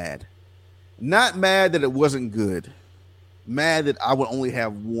get mad. Not mad that it wasn't good. Mad that I would only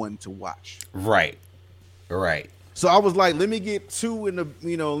have one to watch. Right. So I was like, let me get two in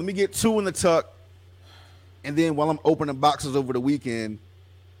the tuck, and then while I'm opening boxes over the weekend,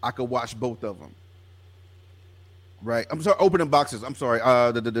 I could watch both of them. Right. I'm sorry, opening boxes. I'm sorry.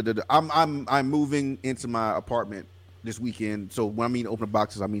 I'm moving into my apartment this weekend. So when I mean opening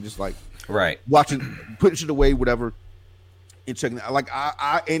boxes, I mean just like watching, putting shit away, whatever, and checking it. Like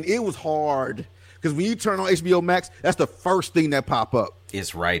and it was hard because when you turn on HBO Max, that's the first thing that pop up.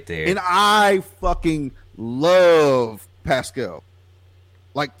 It's right there. And I fucking love Pascal.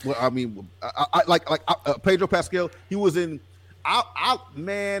 Like, well, I mean, I like Pedro Pascal. He was in. I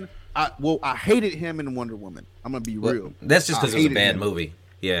hated him in Wonder Woman. I'm gonna be real. That's just because it was a bad movie.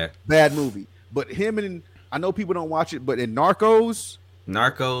 Yeah, bad movie. But him and I know people don't watch it, but in Narcos, The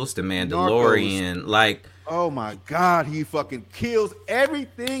Mandalorian, like, oh my god, he fucking kills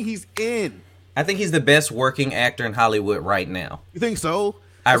everything he's in. I think he's the best working actor in Hollywood right now. You think so?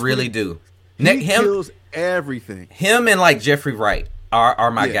 I really do. He kills everything. Him and like Jeffrey Wright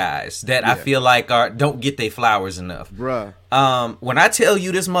are my guys that I feel like don't get their flowers enough. Bruh. When I tell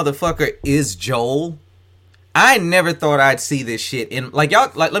you this motherfucker is Joel, I never thought I'd see this shit in like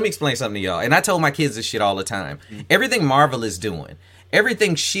y'all. Like, let me explain something to y'all. And I told my kids this shit all the time. Everything Marvel is doing,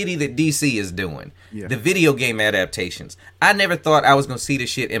 everything shitty that DC is doing, the video game adaptations. I never thought I was gonna see this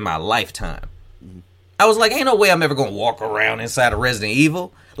shit in my lifetime. I was like, ain't no way I'm ever gonna walk around inside of Resident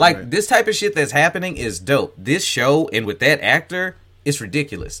Evil. Like this type of shit that's happening is dope. This show and with that actor, it's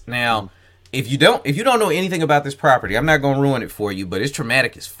ridiculous. Now, if you don't know anything about this property, I'm not gonna ruin it for you, but it's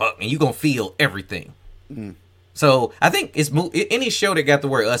traumatic as fuck, and you gonna feel everything. So I think it's any show that got the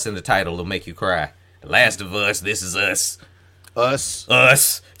word "us" in the title will make you cry. The Last of Us, This Is Us, us.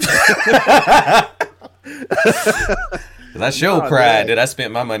 Cause I cried that I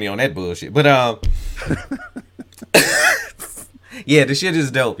spent my money on that bullshit. But yeah, the shit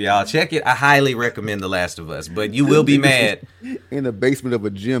is dope, y'all. Check it. I highly recommend The Last of Us, but you will be mad. In the basement of a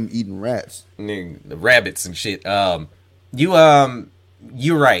gym eating rats. The rabbits and shit.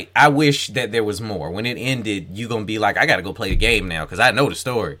 You're right. I wish that there was more. When it ended, you gonna be like, I gotta go play the game now because I know the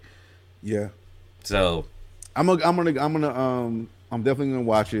story. Yeah. So I'm definitely gonna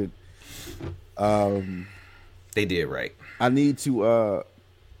watch it. They did right. I need to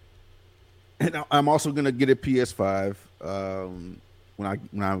and I'm also gonna get a PS5 when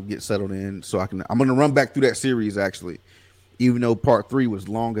I get settled in, so I'm gonna run back through that series actually, even though part 3 was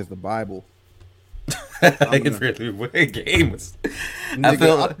long as the Bible. It really game was. I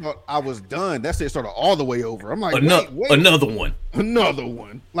thought I was done. That shit started all the way over. I'm like, wait. Another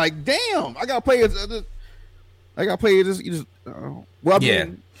one. Like, damn, I gotta play it.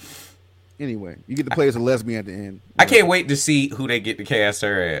 Anyway, you get to play as a lesbian at the end. I can't wait to see who they get to cast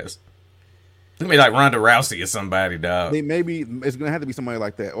her as. It's gonna be like Ronda Rousey or somebody, dog. Maybe it's gonna have to be somebody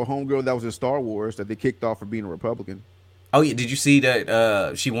like that, or homegirl that was in Star Wars that they kicked off for being a Republican. Oh yeah, did you see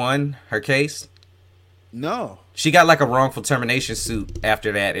that she won her case? No. She got like a wrongful termination suit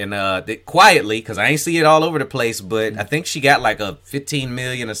after that, and quietly, because I ain't see it all over the place, but I think she got like a $15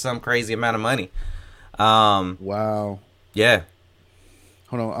 million or some crazy amount of money. Wow. Yeah.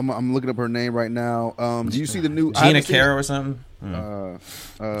 Hold on, I'm looking up her name right now. Do you see the new Gina Carano or something? Gina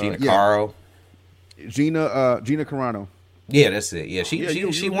Carano. Gina Carano. Yeah, that's it. Yeah,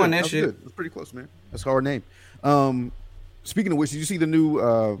 she won that shit. That's pretty close, man. That's a hard name. Speaking of which, did you see the new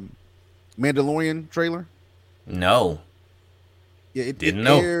Mandalorian trailer? No. Yeah,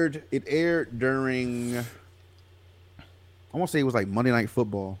 it aired during, I want to say it was like Monday Night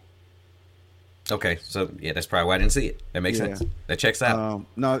Football. Okay, so yeah, that's probably why I didn't see it. That makes sense. That checks out.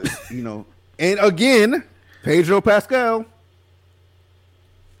 No, and again, Pedro Pascal,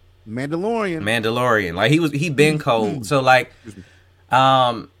 Mandalorian. Like he been cold. So like,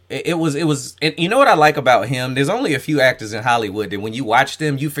 it was. You know what I like about him? There's only a few actors in Hollywood that when you watch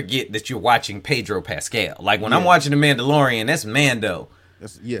them, you forget that you're watching Pedro Pascal. Like when I'm watching The Mandalorian, that's Mando.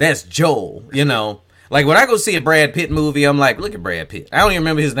 That's Joel. You know. Like, when I go see a Brad Pitt movie, I'm like, look at Brad Pitt. I don't even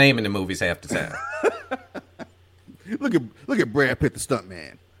remember his name in the movies half the time. Look at Brad Pitt, the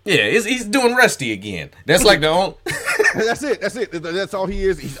stuntman. Yeah, he's doing Rusty again. That's like the only... That's it. That's all he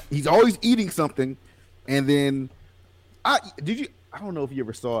is. He's always eating something. And then, I don't know if you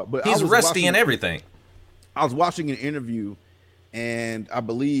ever saw it, but he's rusty and everything. I was watching an interview, and I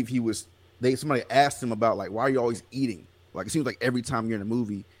believe somebody asked him about, like, why are you always eating? Like, it seems like every time you're in a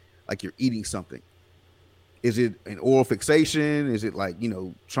movie, like, you're eating something. Is it an oral fixation? Is it like,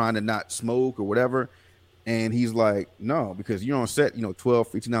 trying to not smoke or whatever? And he's like, no, because you're on set, 12,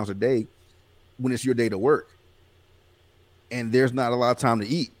 15 hours a day when it's your day to work. And there's not a lot of time to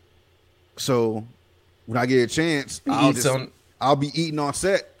eat. So when I get a chance, I'll be eating on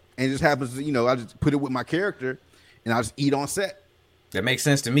set. And it just happens to, I just put it with my character and I just eat on set. That makes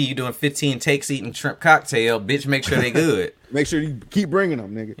sense to me. You doing 15 takes eating shrimp cocktail, bitch, make sure they good. Make sure you keep bringing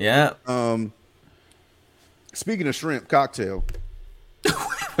them, nigga. Yeah. Speaking of shrimp cocktail.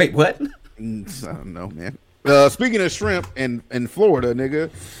 Wait, what? I don't know, man. Speaking of shrimp in Florida,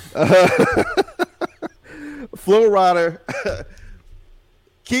 nigga. Flo Rida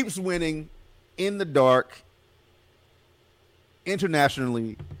keeps winning in the dark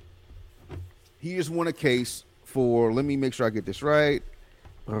internationally. He just won a case for, let me make sure I get this right,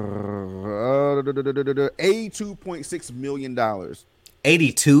 $82.6 million.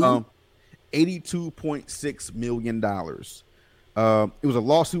 82? $82.6 million. It was a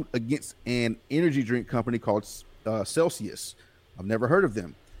lawsuit against an energy drink company called Celsius. I've never heard of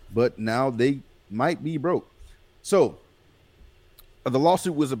them, but now they might be broke. So the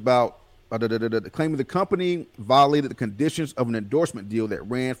lawsuit was about claiming the company violated the conditions of an endorsement deal that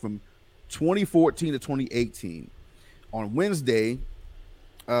ran from 2014 to 2018. On Wednesday,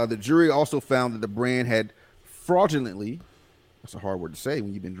 the jury also found that the brand had fraudulently, that's a hard word to say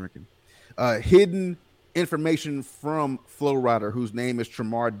when you've been drinking, hidden information from Flo Rida, whose name is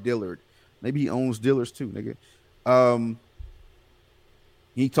Tremar Dillard. Maybe he owns Dillard's too, nigga.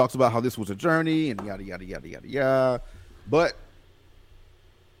 He talks about how this was a journey and yada, yada, yada, yada, yada. But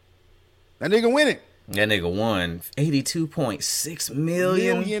that nigga winning. That nigga won $82.6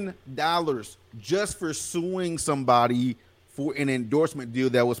 million just for suing somebody for an endorsement deal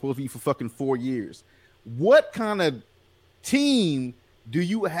that was supposed to be for fucking 4 years. What kind of team do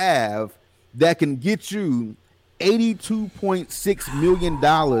you have that can get you $82.6 million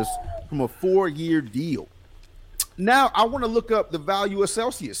from a 4-year deal? Now I want to look up the value of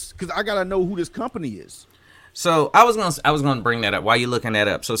Celsius because I gotta know who this company is. So I was gonna bring that up while you're looking that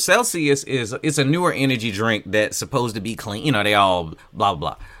up. So Celsius it's a newer energy drink that's supposed to be clean. They all blah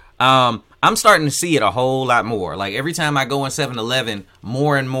blah. I'm starting to see it a whole lot more. Like every time I go in 7-Eleven,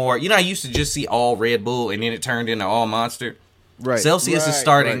 more and more. I used to just see all Red Bull and then it turned into all Monster. Right. Celsius is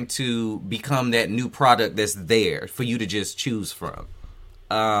starting to become that new product that's there for you to just choose from.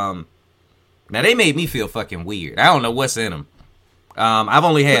 Now they made me feel fucking weird. I don't know what's in them. I've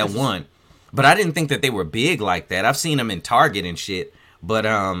only had one, but I didn't think that they were big like that. I've seen them in Target and shit, but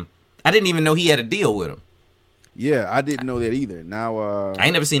I didn't even know he had a deal with them. Yeah, I didn't know that either. Now I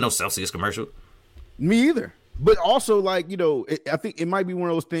ain't never seen no Celsius commercial. Me either. But also, like, I think it might be one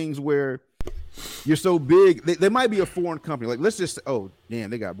of those things where you're so big. They might be a foreign company. Like, let's just, oh, damn,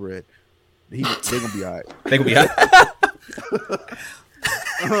 they got bread. They're going to be all right. They going to be all right.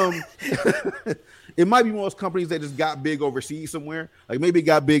 It might be one of those companies that just got big overseas somewhere. Like maybe it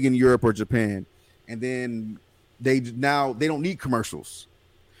got big in Europe or Japan, and then they don't need commercials.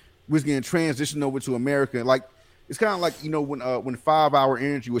 We're just going to transition over to America. Like it's kind of like when 5 Hour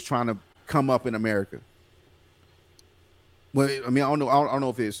Energy was trying to come up in America. Well, I mean I don't know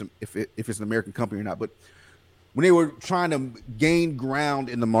if it's an American company or not, but when they were trying to gain ground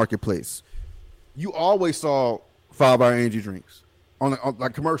in the marketplace, you always saw 5 Hour Energy drinks. On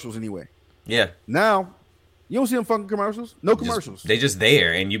like commercials anyway. Yeah. Now, you don't see them fucking commercials. No commercials. They just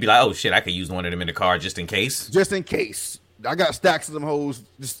there, and you'd be like, oh shit, I could use one of them in the car just in case. Just in case. I got stacks of them hoes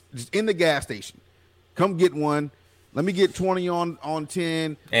just in the gas station. Come get one. Let me get 20 on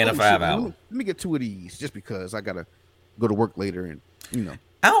 10. And a 5 hour. Let me get 2 of these just because I got to go to work later and,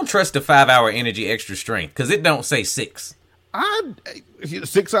 I don't trust the 5 Hour Energy Extra Strength because it don't say 6.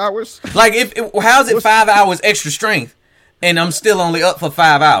 6 hours? Like, how's it 5 hours extra strength? And I'm still only up for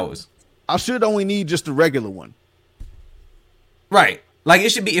 5 hours. I should only need just the regular one. Right. Like,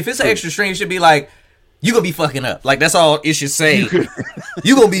 it should be, if it's an extra strength, it should be like, you gonna be fucking up. Like, that's all it should say.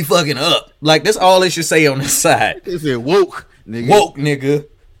 You gonna be fucking up. Like, that's all it should say on this side. It said woke, nigga. Woke, nigga.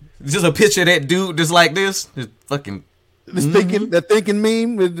 Just a picture of that dude just like this. Just fucking. That thinking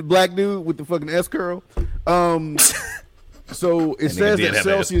meme with the black dude with the fucking S curl. So it says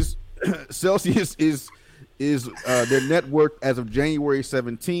that Celsius is their net worth as of January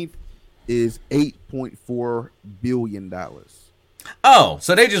 17th is $8.4 billion. Oh,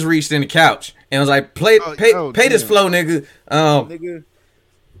 so they just reached in the couch and was like, pay this Flo, nigga. Nigga,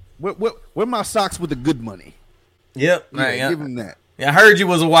 where my socks with the good money? Yep. Yeah, give him that. I heard you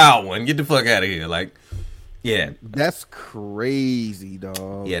was a wild one. Get the fuck out of here. Like, yeah. That's crazy,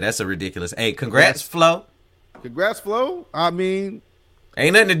 dog. Yeah, that's a ridiculous. Hey, congrats, Flo. Congrats, Flo. I mean,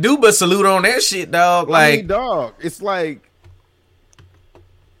 ain't nothing to do but salute on that shit, dog. Like, I mean, dog, it's like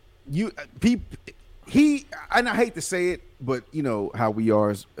and I hate to say it, but you know how we are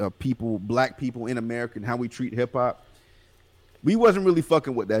as people, black people in America, and how we treat hip hop. We wasn't really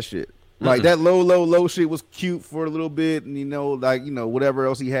fucking with that shit. Like that low shit was cute for a little bit, and whatever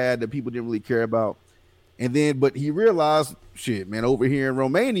else he had that people didn't really care about. And then, but he realized, shit, man, over here in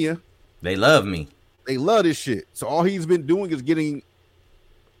Romania, they love me. They love this shit. So all he's been doing is getting.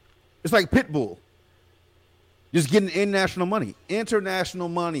 It's like Pitbull, just getting international money. I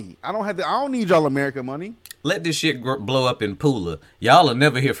don't need y'all American money. Let this shit blow up in Pula. Y'all will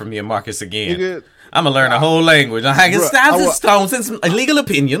never hear from me and Marcus again. Nigga, I'm gonna learn a whole language. I can start stones and some illegal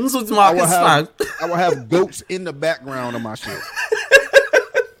opinions with Marcus. I will have goats in the background of my shit.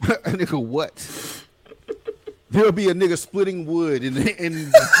 Nigga, what? There'll be a nigga splitting wood in the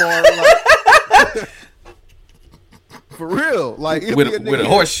far like, for real, like with a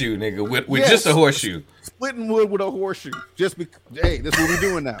horseshoe, nigga. With just a horseshoe. Splitting wood with a horseshoe. Just because, hey, that's what we're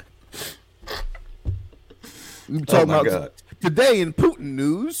doing now. We talking about today in Putin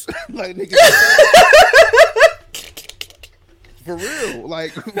news, like nigga, for real,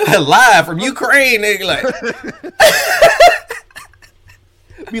 like live from Ukraine, nigga. Like,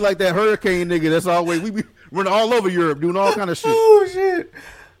 be like that hurricane nigga. That's always we be running all over Europe doing all kind of shit. Oh shit!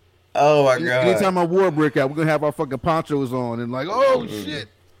 Oh my god! Anytime a war break out, we're gonna have our fucking ponchos on and like, oh shit,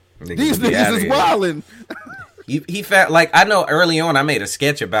 these niggas is wilding. He felt like, I know early on I made a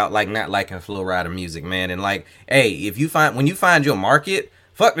sketch about like not liking Flo Rida music, man, and like, hey, when you find your market,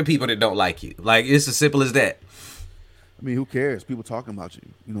 fuck the people that don't like you. Like, it's as simple as that. I mean, who cares? People talking about you.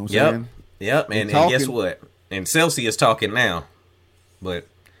 You know what I'm saying? Yep. And guess what? And Celsius talking now. But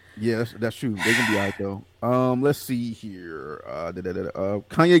yeah, that's true. They can be out though. Let's see here.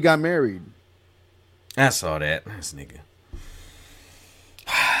 Kanye got married. I saw that. This nigga.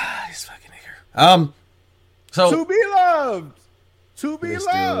 This fucking nigga. So to be loved.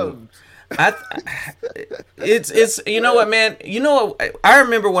 It's you know what, man? You know what? I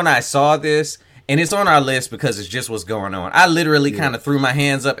remember when I saw this, and it's on our list because it's just what's going on. I literally kind of threw my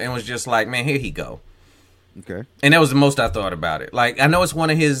hands up and was just like, man, here he go. Okay. And that was the most I thought about it. Like, I know it's one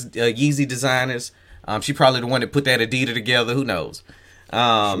of his Yeezy designers. She probably the one that put that Adidas together. Who knows?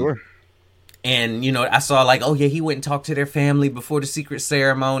 Sure. And, you know, I saw like, oh yeah, he went and talked to their family before the secret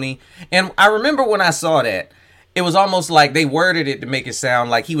ceremony. And I remember when I saw that, it was almost like they worded it to make it sound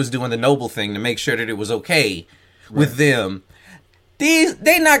like he was doing the noble thing to make sure that it was okay with them. They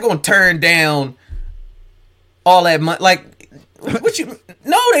not gonna turn down all that money. Like, what you?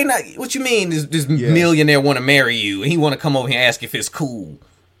 No, they not. What you mean? This millionaire want to marry you, and he want to come over here and ask if it's cool?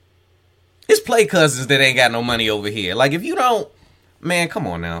 It's play cousins that ain't got no money over here. Like, if you don't, man, come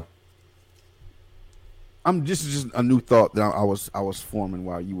on now. This is just a new thought that I was forming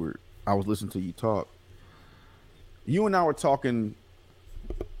while I was listening to you talk. You and I were talking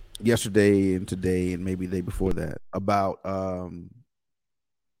yesterday and today and maybe the day before that about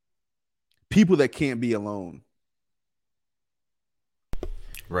people that can't be alone.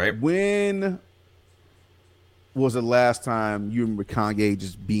 Right. When was the last time you remember Kanye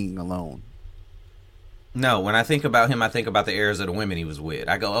just being alone? No, when I think about him, I think about the eras of the women he was with.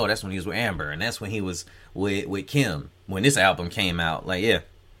 I go, oh, that's when he was with Amber, and that's when he was with Kim when this album came out. Like, yeah.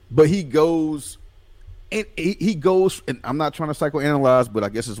 But he goes... And he goes, and I'm not trying to psychoanalyze, but I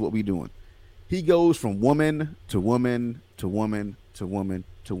guess it's what we're doing. He goes from woman to woman to woman to woman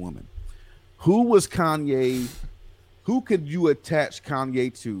to woman. Who was Kanye? Who could you attach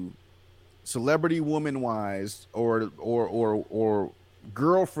Kanye to, celebrity woman wise or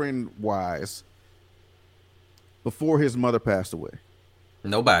girlfriend wise, before his mother passed away?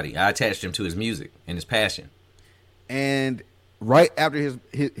 Nobody. I attached him to his music and his passion. And right after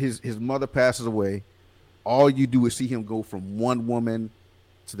his mother passes away, all you do is see him go from one woman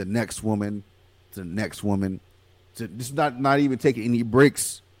to the next woman to the next woman, to just not even taking any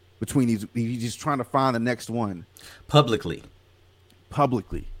breaks between these. He's just trying to find the next one publicly.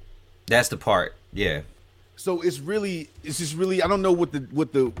 That's the part. Yeah. So it's just really I don't know what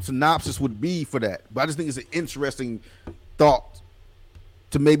the synopsis would be for that, but I just think it's an interesting thought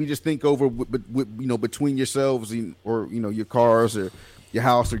to maybe just think over with between yourselves or your cars or your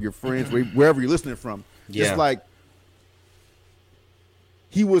house or your friends, wherever you're listening from. Yeah. Just like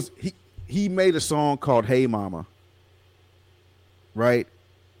he made a song called Hey Mama. Right?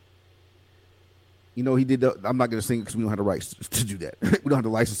 He did I'm not going to sing it because we don't have the rights to do that. We don't have the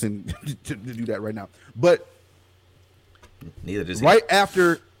licensing to do that right now. But Neither does he. Right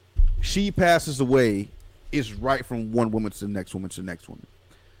after she passes away, it's right from one woman to the next woman to the next woman.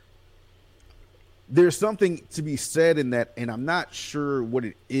 There's something to be said in that, and I'm not sure what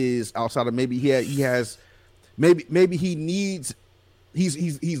it is outside of maybe maybe he needs,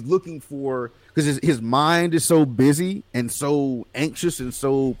 he's looking for, because his mind is so busy and so anxious and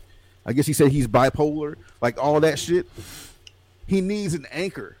so, I guess he said he's bipolar, like all that shit. He needs an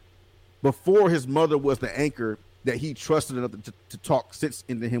anchor. Before, his mother was the anchor that he trusted enough to talk sense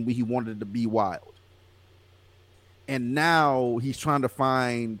into him when he wanted to be wild. And now he's trying to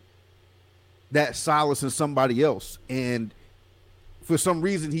find that solace in somebody else. And for some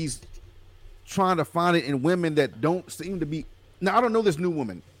reason, he's trying to find it in women that don't seem to be. Now, I don't know this new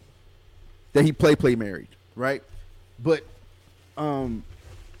woman that he play married, right? But it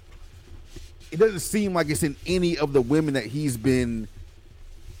doesn't seem like it's in any of the women that he's been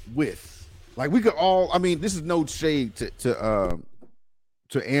with. Like, we could all, I mean, this is no shade to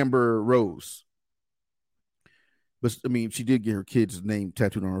Amber Rose. But I mean, she did get her kid's name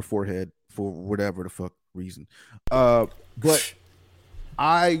tattooed on her forehead for whatever the fuck reason. But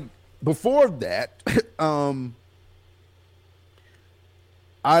before that,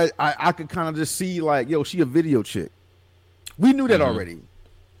 I could kind of just see like, yo, she a video chick. We knew that already.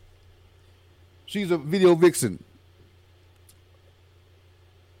 She's a video vixen.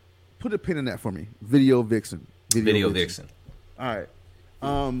 Put a pin in that for me. Video vixen. Video vixen. All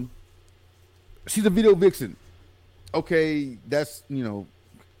right. She's a video vixen. Okay, that's,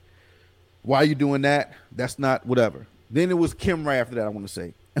 why are you doing that? That's not whatever. Then it was Kim right after that, I want to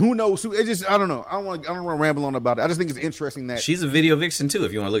say. And who knows? It just, I don't know. I don't want to ramble on about it. I just think it's interesting that she's a video vixen too,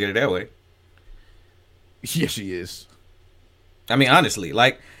 if you want to look at it that way. Yeah, she is. I mean, honestly,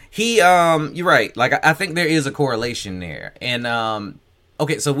 like you're right. Like, I think there is a correlation there. And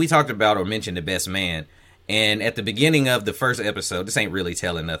okay, so we talked about or mentioned The Best Man. And at the beginning of the first episode, this ain't really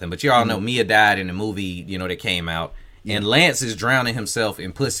telling nothing, but you all know Mia died in the movie, that came out. And Lance is drowning himself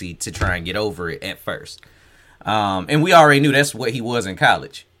in pussy to try and get over it at first. And we already knew that's what he was in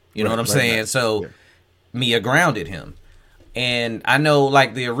college. You know what I'm saying? Right. So Mia grounded him. And I know,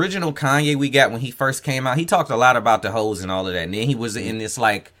 like, the original Kanye we got when he first came out, he talked a lot about the hoes and all of that. And then he was in this,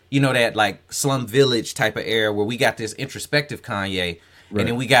 like, that, like, Slum Village type of era where we got this introspective Kanye. Right. And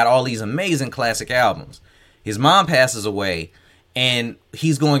then we got all these amazing classic albums. His mom passes away, and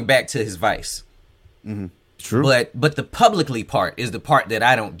he's going back to his vice. Mm-hmm. True. But the publicly part is the part that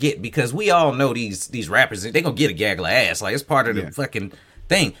I don't get, because we all know these rappers, they gonna get a gaggle of ass. Like, it's part of the fucking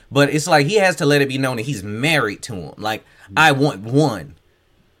thing. But it's like he has to let it be known that he's married to him. Like, I want one.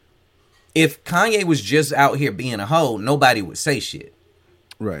 If Kanye was just out here being a hoe, nobody would say shit.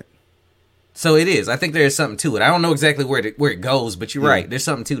 Right. So it is. I think there is something to it. I don't know exactly where it goes, but you're right. There's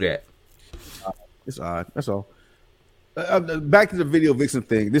something to that. It's odd. That's all. Back to the video vixen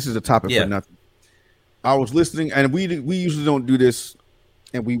thing. This is a topic for nothing. I was listening, and we usually don't do this,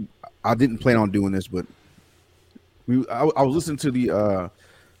 and I didn't plan on doing this, but I was listening to the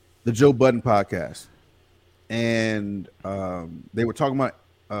Joe Budden podcast, and they were talking about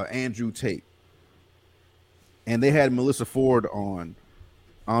Andrew Tate, and they had Melissa Ford on.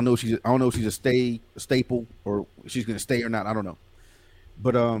 I don't know if she's a staple or she's gonna stay or not. I don't know,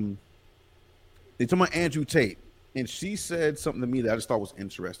 but they talking about Andrew Tate, and she said something to me that I just thought was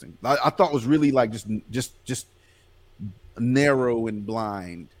interesting. I thought was really like just narrow and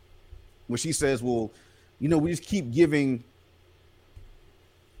blind. When she says, "Well, we just keep giving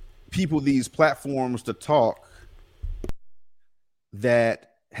people these platforms to talk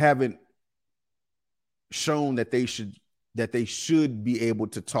that haven't shown that they should be able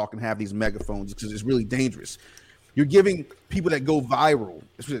to talk and have these megaphones, because it's really dangerous." You're giving people that go viral,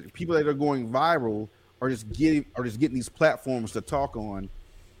 people that are going viral, are just getting these platforms to talk on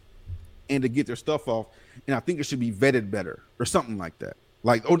and to get their stuff off. And I think it should be vetted better or something like that.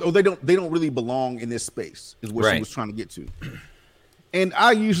 Like, or they don't really belong in this space, is what she was trying to get to. And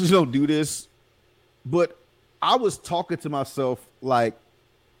I usually don't do this, but I was talking to myself like,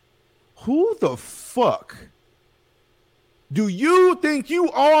 who the fuck do you think you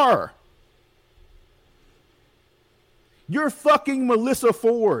are? You're fucking Melissa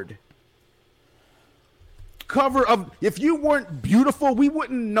Ford. Cover of, if you weren't beautiful, we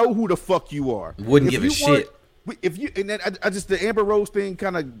wouldn't know who the fuck you are. Wouldn't give a shit. If you, and then I just, the Amber Rose thing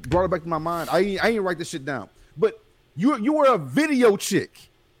kind of brought it back to my mind. I ain't write this shit down, but you were a video chick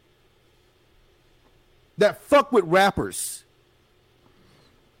that fuck with rappers.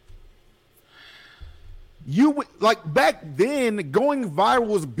 You would, like, back then, going viral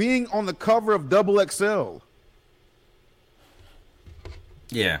was being on the cover of XXL.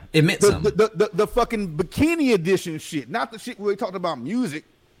 Yeah, it meant something. The fucking bikini edition shit, not the shit where we talked about music.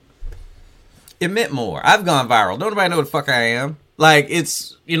 It meant more. I've gone viral. Don't nobody know what the fuck I am. Like,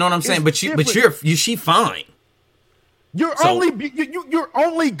 it's, you know what I'm saying? But she fine. You're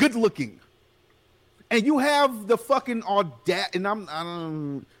only good looking. And you have the fucking audacity,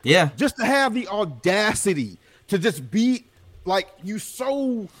 and just to have the audacity to just be like, you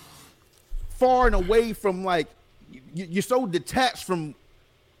so far and away from, like, you're so detached from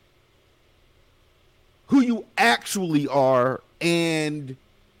who you actually are and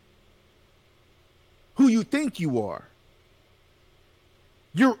who you think you are.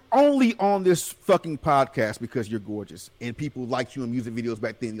 You're only on this fucking podcast because you're gorgeous and people liked you in music videos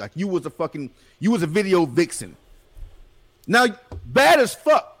back then. Like, you was a video vixen. Now, bad as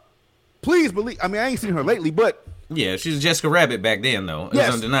fuck. Please believe. I mean, I ain't seen her lately, but yeah, she was Jessica Rabbit back then, though. It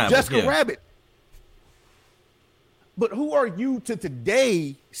was undeniable. Jessica Rabbit. But who are you to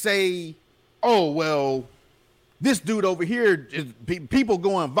today say, oh, well, this dude over here, people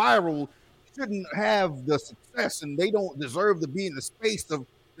going viral shouldn't have the success and they don't deserve to be in the space to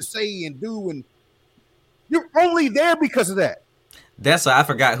say and do, and you're only there because of that. That's why I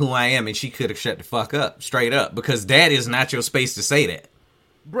forgot who I am, and she could have shut the fuck up, straight up, because that is not your space to say that.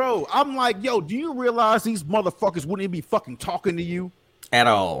 Bro, I'm like, yo, do you realize these motherfuckers wouldn't even be fucking talking to you? At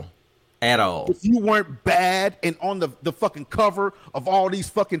all. If you weren't bad and on the fucking cover of all these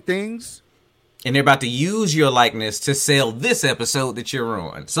fucking things. And they're about to use your likeness to sell this episode that you're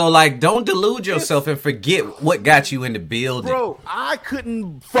on. So, like, don't delude yourself and forget what got you in the building. Bro, I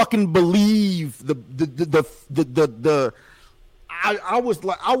couldn't fucking believe I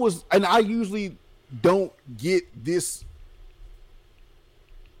was, and I usually don't get this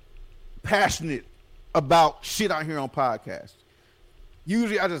passionate about shit out here on podcasts.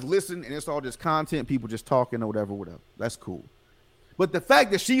 Usually I just listen and it's all just content, people just talking or whatever. That's cool. But the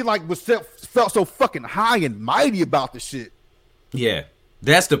fact that she like felt so fucking high and mighty about the shit. Yeah,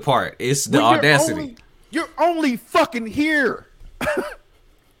 that's the part. It's the audacity. You're only fucking here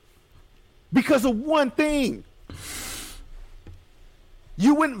because of one thing.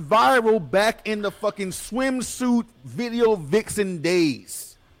 You went viral back in the fucking swimsuit video vixen days.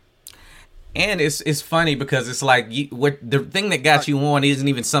 And it's funny because it's like the thing that got you on isn't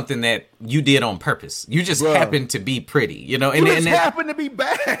even something that you did on purpose. You just happened to be pretty, you know. And it happened to be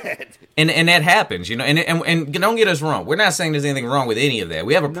bad. And that happens, you know. And don't get us wrong. We're not saying there's anything wrong with any of that.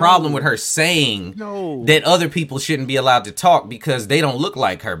 We have a problem with her saying that other people shouldn't be allowed to talk because they don't look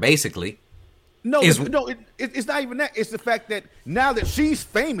like her, basically. It's not even that. It's the fact that now that she's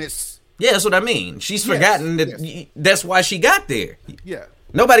famous. Yeah, that's what I mean. She's forgotten that that's why she got there. Yeah.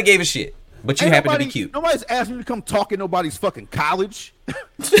 Nobody gave a shit. But you happen to be cute. Nobody's asking you to come talk in nobody's fucking college.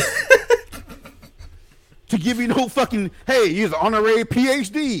 To give you no fucking, hey, here's an honorary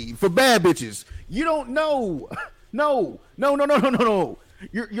PhD for bad bitches. You don't know. No.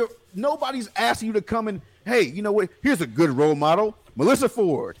 You're nobody's asking you to come and, hey, you know what? Here's a good role model. Melissa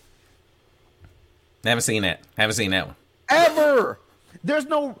Ford. Haven't seen that one. Ever. There's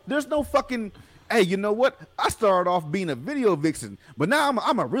no fucking, hey, you know what? I started off being a video vixen, but now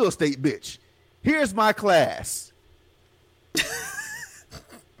I'm a real estate bitch. Here's my class.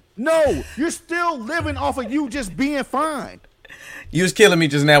 No, you're still living off of you just being fine. You was killing me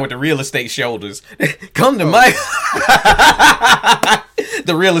just now with the real estate shoulders. Come to my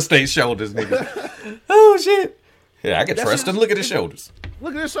the real estate shoulders, nigga. Oh shit. Yeah, I can trust him. Look at his shoulders.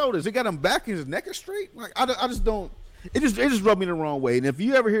 Look at his shoulders. He got him back and his neck is straight. Like I just don't. It just rubbed me the wrong way. And if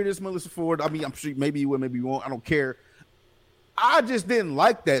you ever hear this, Melissa Ford, I mean, I'm sure maybe you will, maybe you won't. I don't care. I just didn't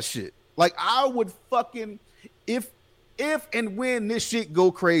like that shit. Like I would fucking if and when this shit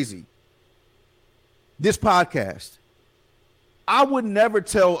go crazy, this podcast, I would never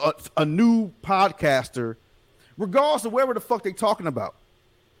tell a new podcaster, regardless of wherever the fuck they talking about,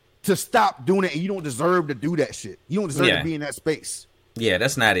 to stop doing it. And you don't deserve to do that shit. You don't deserve to be in that space. Yeah,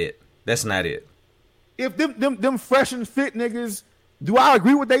 that's not it. If them fresh and fit niggas, do I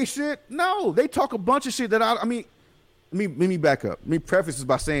agree with they shit? No, they talk a bunch of shit that I mean, let me back up. Let me preface this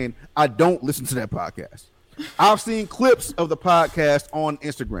by saying I don't listen to that podcast. I've seen clips of the podcast on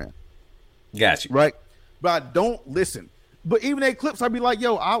Instagram. Got you. Right? But I don't listen. But even they clips, I'd be like,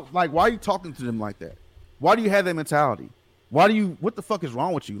 yo, why are you talking to them like that? Why do you have that mentality? What the fuck is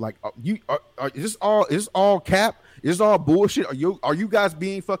wrong with you? Like, is this all cap? Is this all bullshit? Are you guys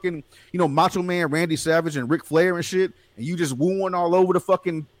being fucking, Macho Man, Randy Savage, and Ric Flair and shit, and you just wooing all over the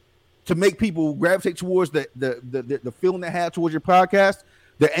fucking to make people gravitate towards the feeling they have towards your podcast,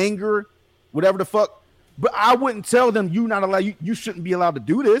 the anger, whatever the fuck. But I wouldn't tell them you shouldn't be allowed to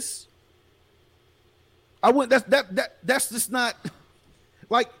do this. I wouldn't. That's just not.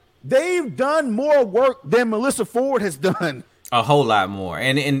 Like, they've done more work than Melissa Ford has done. A whole lot more.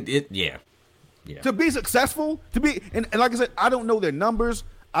 And yeah. To be successful, and like I said, I don't know their numbers.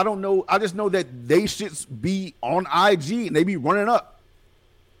 I don't know. I just know that they should be on IG and they be running up.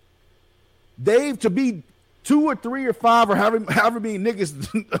 To be 2 or 3 or 5 or however many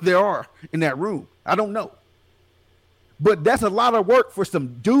niggas there are in that room. I don't know. But that's a lot of work for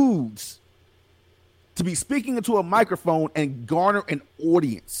some dudes to be speaking into a microphone and garner an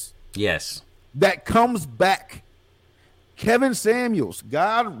audience. Yes. That comes back. Kevin Samuels,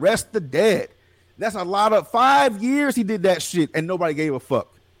 God rest the dead. That's a lot of 5 years he did that shit and nobody gave a fuck.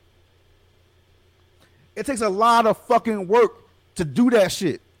 It takes a lot of fucking work to do that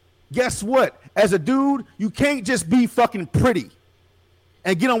shit. Guess what? As a dude, you can't just be fucking pretty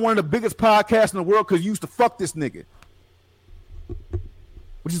and get on one of the biggest podcasts in the world because you used to fuck this nigga.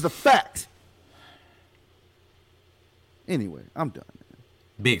 Which is a fact. Anyway, I'm done. Man.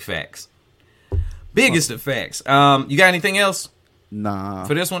 Big facts. Biggest of facts. You got anything else? Nah.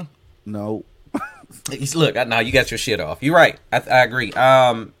 For this one? No. Look, now you got your shit off. You're right. I agree.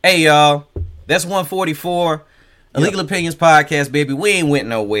 Hey, y'all. That's 144. Illegal Opinions Podcast, baby. We ain't went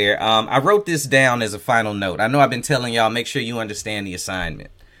nowhere. I wrote this down as a final note. I know I've been telling y'all, make sure you understand the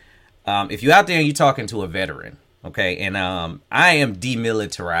assignment. If you're out there and you're talking to a veteran, okay, and I am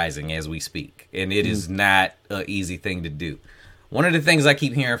demilitarizing as we speak, and it is not an easy thing to do. One of the things I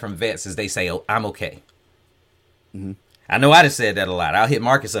keep hearing from vets is they say, "Oh, I'm okay." Mm-hmm. I know I just said that a lot. I'll hit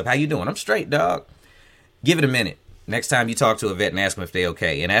Marcus up. How you doing? I'm straight, dog. Give it a minute. Next time you talk to a vet and ask them if they're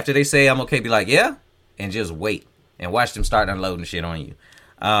okay. And after they say I'm okay, be like, yeah, and just wait. And watch them start unloading shit on you.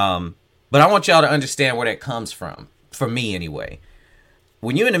 But I want y'all to understand where that comes from. For me, anyway.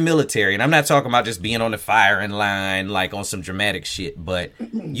 When you're in the military, and I'm not talking about just being on the firing line, like on some dramatic shit, but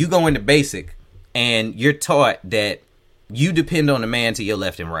you go into basic, and you're taught that you depend on the man to your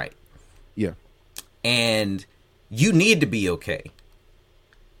left and right. Yeah. And you need to be okay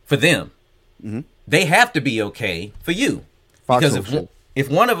for them. Mm-hmm. They have to be okay for you. Because if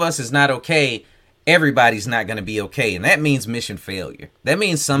one of us is not okay, everybody's not going to be okay. And that means mission failure. That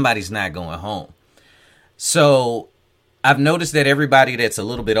means somebody's not going home. So I've noticed that everybody that's a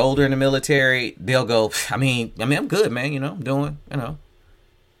little bit older in the military, they'll go, I mean, I'm good, man. I'm doing,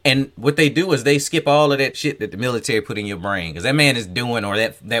 And what they do is they skip all of that shit that the military put in your brain. Because that man is doing, or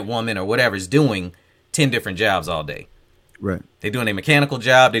that woman or whatever is doing 10 different jobs all day. Right. They're doing a mechanical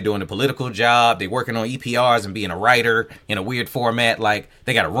job. They're doing a political job. They're working on EPRs and being a writer in a weird format. Like,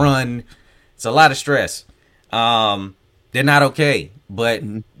 they got to run. It's a lot of stress. They're not okay, but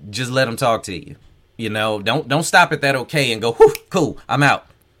just let them talk to you. Don't stop at that okay and go, whew, cool, I'm out.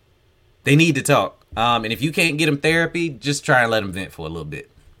 They need to talk. And if you can't get them therapy, just try and let them vent for a little bit.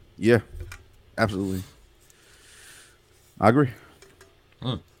 Yeah, absolutely. I agree.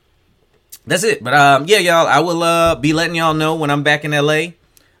 That's it. But yeah, y'all, I will be letting y'all know when I'm back in LA.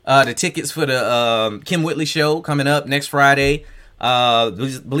 The tickets for the Kim Whitley show coming up next Friday. I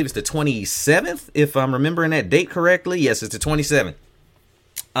believe it's the 27th, if I'm remembering that date correctly. Yes, it's the 27th.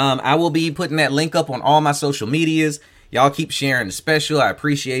 I will be putting that link up on all my social medias. Y'all keep sharing the special. I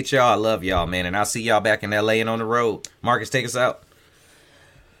appreciate y'all. I love y'all, man. And I'll see y'all back in LA and on the road. Marcus, take us out.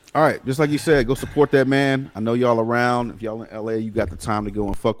 All right. Just like you said, go support that man. I know y'all around. If y'all in LA, you got the time to go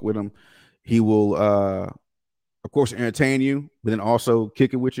and fuck with him. He will, of course, entertain you, but then also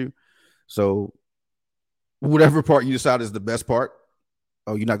kick it with you. So whatever part you decide is the best part.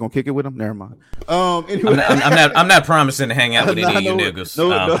 Oh, you're not gonna kick it with him? Never mind. Anyway. I'm not promising to hang out with any of you niggas.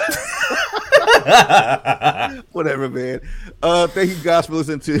 No. Whatever, man. Thank you guys for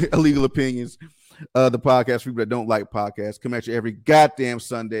listening to Illegal Opinions, the podcast for people that don't like podcasts. Come at you every goddamn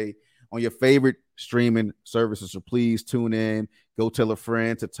Sunday on your favorite streaming services. So please tune in. Go tell a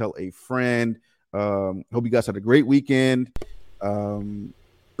friend to tell a friend. Hope you guys had a great weekend.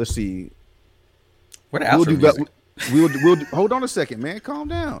 Let's see. What else? We'll do, hold on a second, man. Calm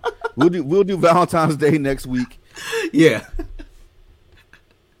down. We'll do Valentine's Day next week. Yeah.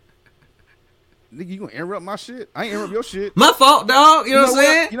 Nigga, you gonna interrupt my shit? I ain't interrupt your shit. My fault, dog. You know what I'm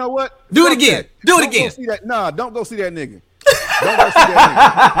saying? You know what? Do it again. Do it again. Don't go see that nigga. Don't go see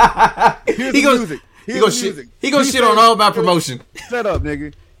that nigga. Here's the music. He gonna shit on all my promotion. Shut up,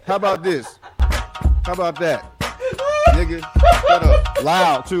 nigga. How about this? How about that? Nigga, shut up.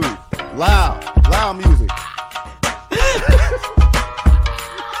 Loud, too. Loud music.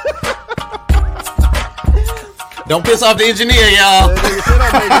 Don't piss off the engineer, y'all. Nigga, shut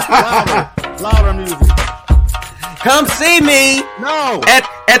up, nigga. Louder music. Come see me. No. At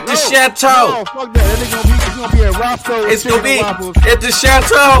the chateau. No, fuck that. It's gonna be at Roscoe. It's gonna be at the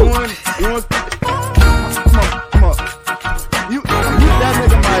chateau. Come on. You that nigga.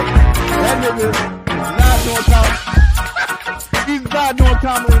 nigga is not doing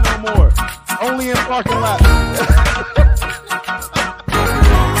comedy no more. Only in parking lots.